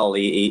as well.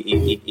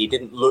 He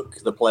didn't look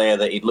the player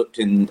that he'd looked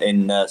in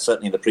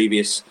certainly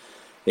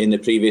in the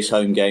previous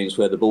home games,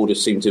 where the ball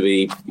just seemed to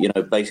be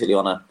basically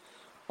on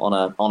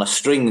a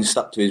string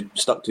stuck to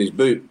his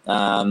boot.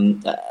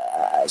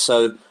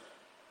 So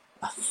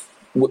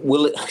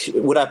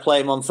would I play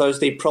him on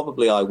Thursday?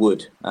 Probably I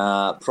would.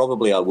 I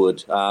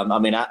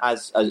mean,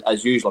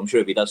 as usual, I'm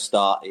sure if he does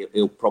start,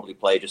 he'll probably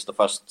play just the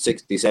first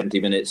 60, 70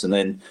 minutes and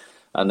then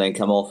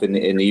come off in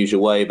the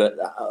usual way. But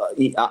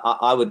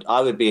I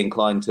would be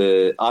inclined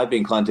to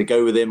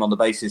go with him on the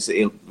basis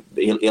that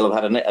he'll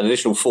have had an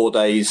additional 4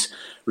 days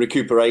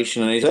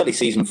recuperation, and his early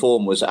season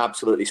form was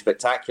absolutely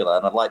spectacular,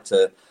 and I'd like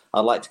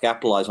to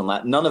capitalise on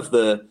that. None of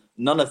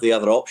the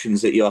other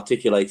options that you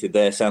articulated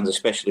there sounds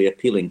especially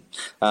appealing,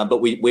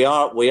 but we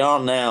are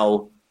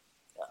now,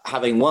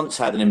 having once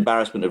had an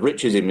embarrassment of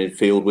riches in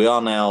midfield, we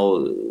are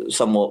now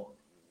somewhat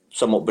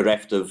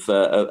bereft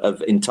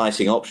of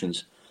enticing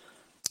options.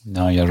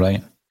 No, you're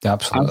right. You're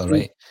absolutely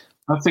right.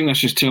 I think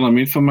this is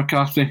tailor-made for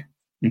McCarthy,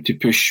 and to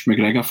push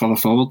McGregor further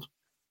forward.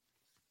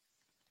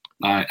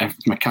 If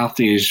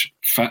McCarthy is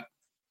fit,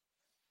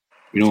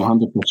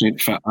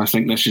 100% fit, I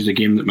think this is the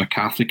game that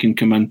McCarthy can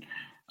come in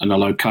and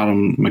allow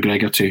Callum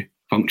McGregor to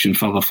function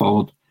further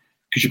forward,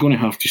 because you're going to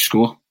have to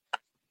score.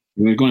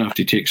 You're going to have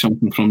to take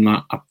something from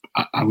that.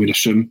 I would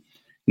assume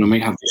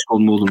might have to score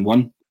more than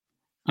one.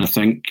 And I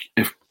think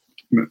if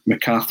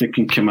McCarthy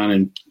can come in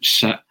and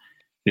sit,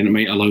 then it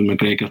might allow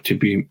McGregor to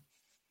be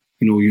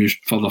used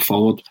further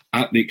forward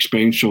at the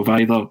expense of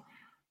either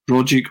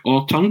Rogic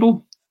or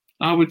Turnbull,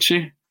 I would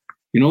say.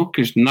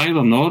 Because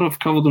neither nor have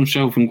covered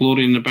themselves in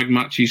glory in the big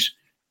matches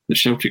that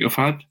Celtic have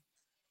had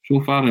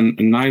so far, and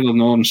neither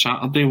nor on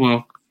Saturday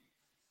were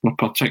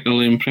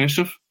particularly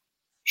impressive.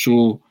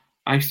 So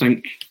I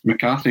think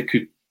McCarthy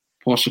could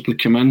possibly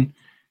come in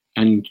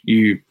and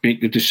you make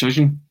the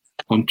decision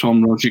on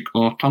Tom Rogic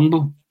or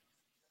Turnbull.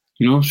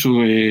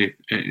 So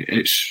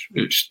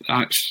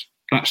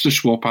that's the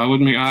swap I would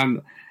make.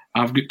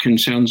 I've got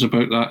concerns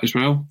about that as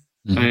well.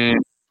 Mm-hmm.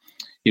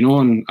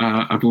 And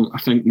I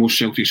think most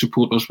Celtic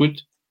supporters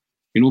would,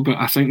 but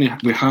I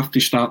think we have to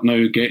start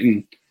now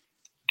getting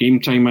game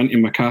time into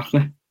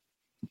McCarthy.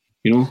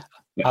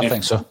 I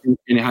think so. And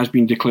he has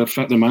been declared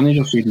fit. The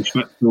manager said he's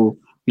fit, so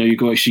now you've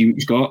got to see what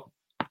he's got.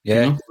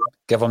 Yeah,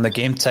 give him the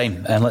game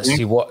time and let's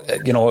see what,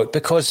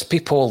 because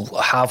people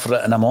have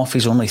written him off.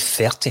 He's only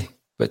 30.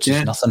 Which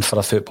is nothing for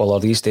a footballer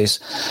these days.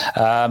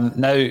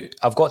 Now,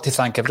 I've got to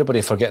thank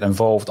everybody for getting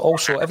involved.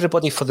 Also,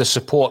 everybody for the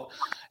support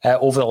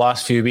over the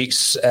last few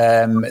weeks.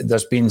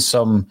 There's been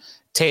some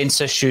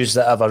tense issues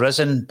that have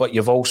arisen, but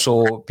you've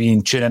also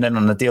been tuning in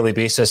on a daily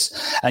basis,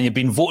 and you've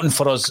been voting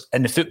for us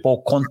in the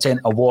Football Content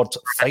Award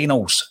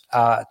finals.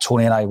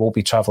 Tony and I will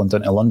be travelling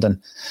down to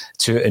London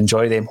to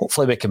enjoy them.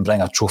 Hopefully we can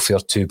bring a trophy or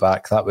two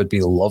back. That would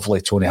be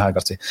lovely, Tony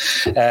Haggerty.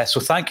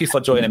 So thank you for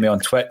joining me on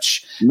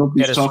Twitch.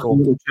 Nobody's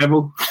talking about the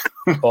treble.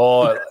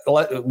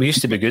 We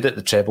used to be good at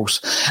the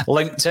trebles.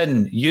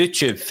 LinkedIn,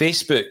 YouTube,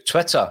 Facebook,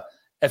 Twitter.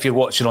 If you're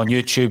watching on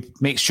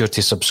YouTube, make sure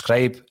to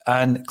subscribe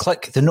and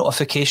click the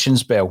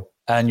notifications bell,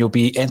 and you'll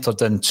be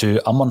entered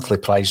into a monthly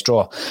prize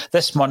draw.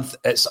 This month,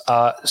 it's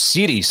a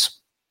series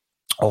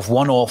of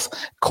one-off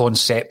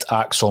concept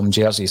Axom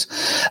jerseys.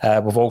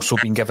 We've also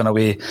been giving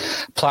away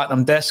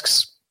platinum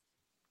discs.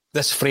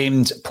 This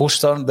framed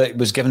poster that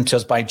was given to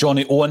us by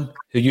Johnny Owen,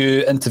 who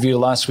you interviewed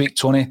last week,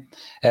 Tony,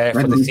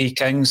 for the Three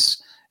Kings.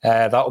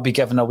 That will be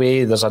given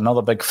away. There's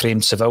another big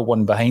framed Seville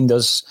one behind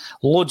us.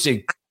 Loads of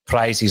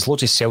prizes,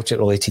 loads of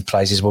Celtic-related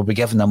prizes. We'll be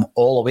giving them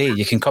all away.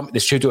 You can come to the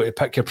studio to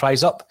pick your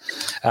prize up,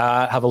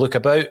 have a look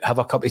about, have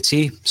a cup of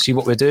tea, see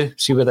what we do,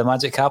 see where the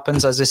magic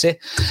happens, as they say.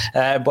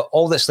 But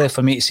all that's left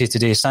for me to say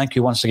today is thank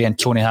you once again,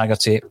 Tony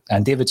Haggerty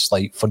and David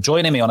Slight, for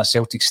joining me on A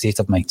Celtic State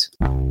of Mind.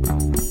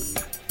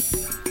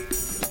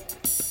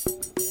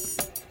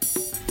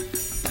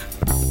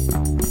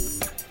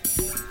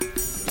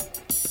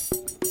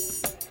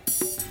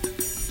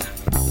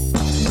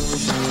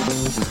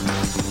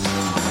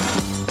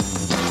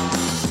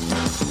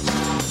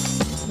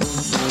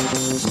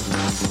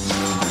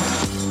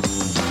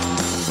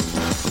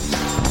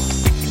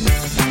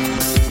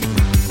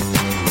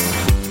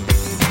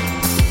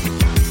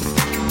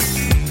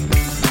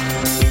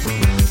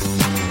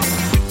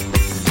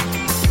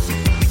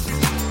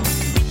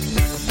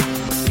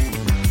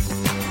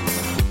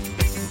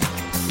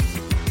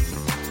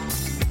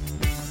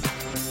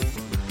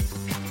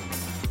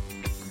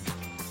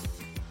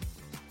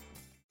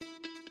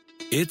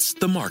 It's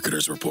the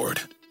Marketer's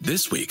Report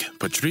This week,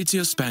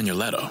 Patrizio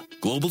Spagnoletto,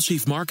 Global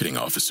Chief Marketing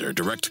Officer,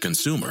 Direct to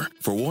Consumer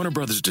for Warner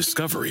Brothers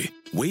Discovery,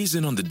 weighs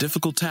in on the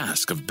difficult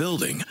task of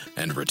building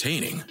and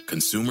retaining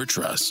consumer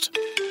trust.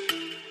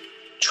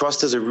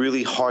 Trust is a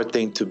really hard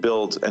thing to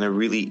build and a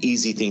really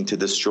easy thing to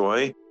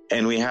destroy,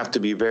 and we have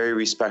to be very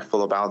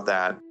respectful about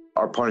that.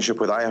 Our partnership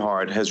with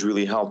iHeart has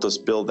really helped us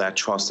build that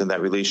trust and that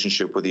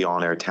relationship with the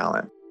on-air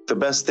talent. The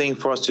best thing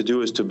for us to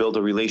do is to build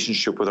a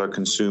relationship with our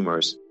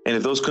consumers. And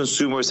if those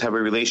consumers have a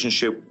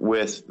relationship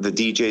with the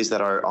DJs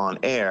that are on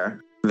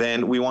air,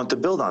 then we want to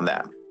build on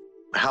that.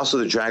 House of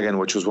the Dragon,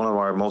 which was one of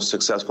our most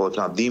successful, if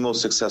not the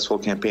most successful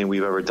campaign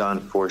we've ever done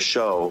for a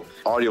show,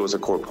 audio was a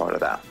core part of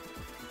that.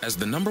 As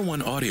the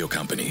 #1 audio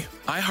company,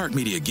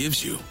 iHeartMedia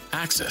gives you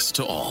access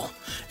to all.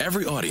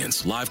 Every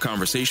audience, live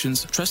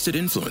conversations, trusted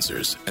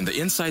influencers, and the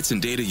insights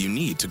and data you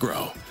need to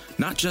grow.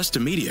 Not just a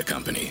media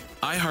company,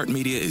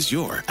 iHeartMedia is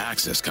your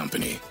access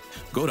company.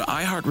 Go to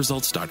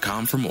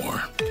iHeartResults.com for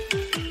more.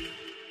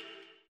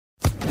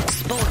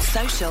 Sports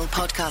Social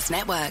Podcast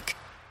Network.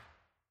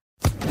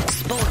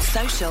 Sports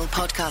Social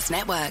Podcast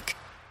Network.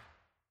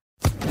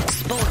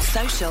 Sports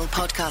Social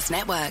Podcast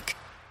Network.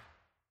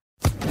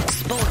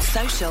 Sports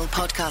Social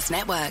Podcast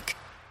Network.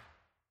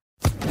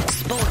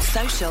 Sports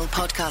Social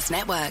Podcast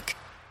Network.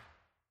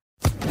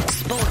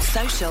 Sports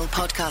Social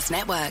Podcast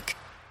Network.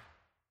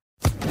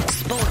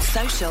 Sports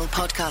Social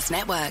Podcast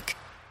Network.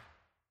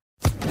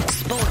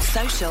 Sports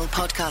Social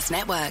Podcast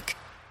Network.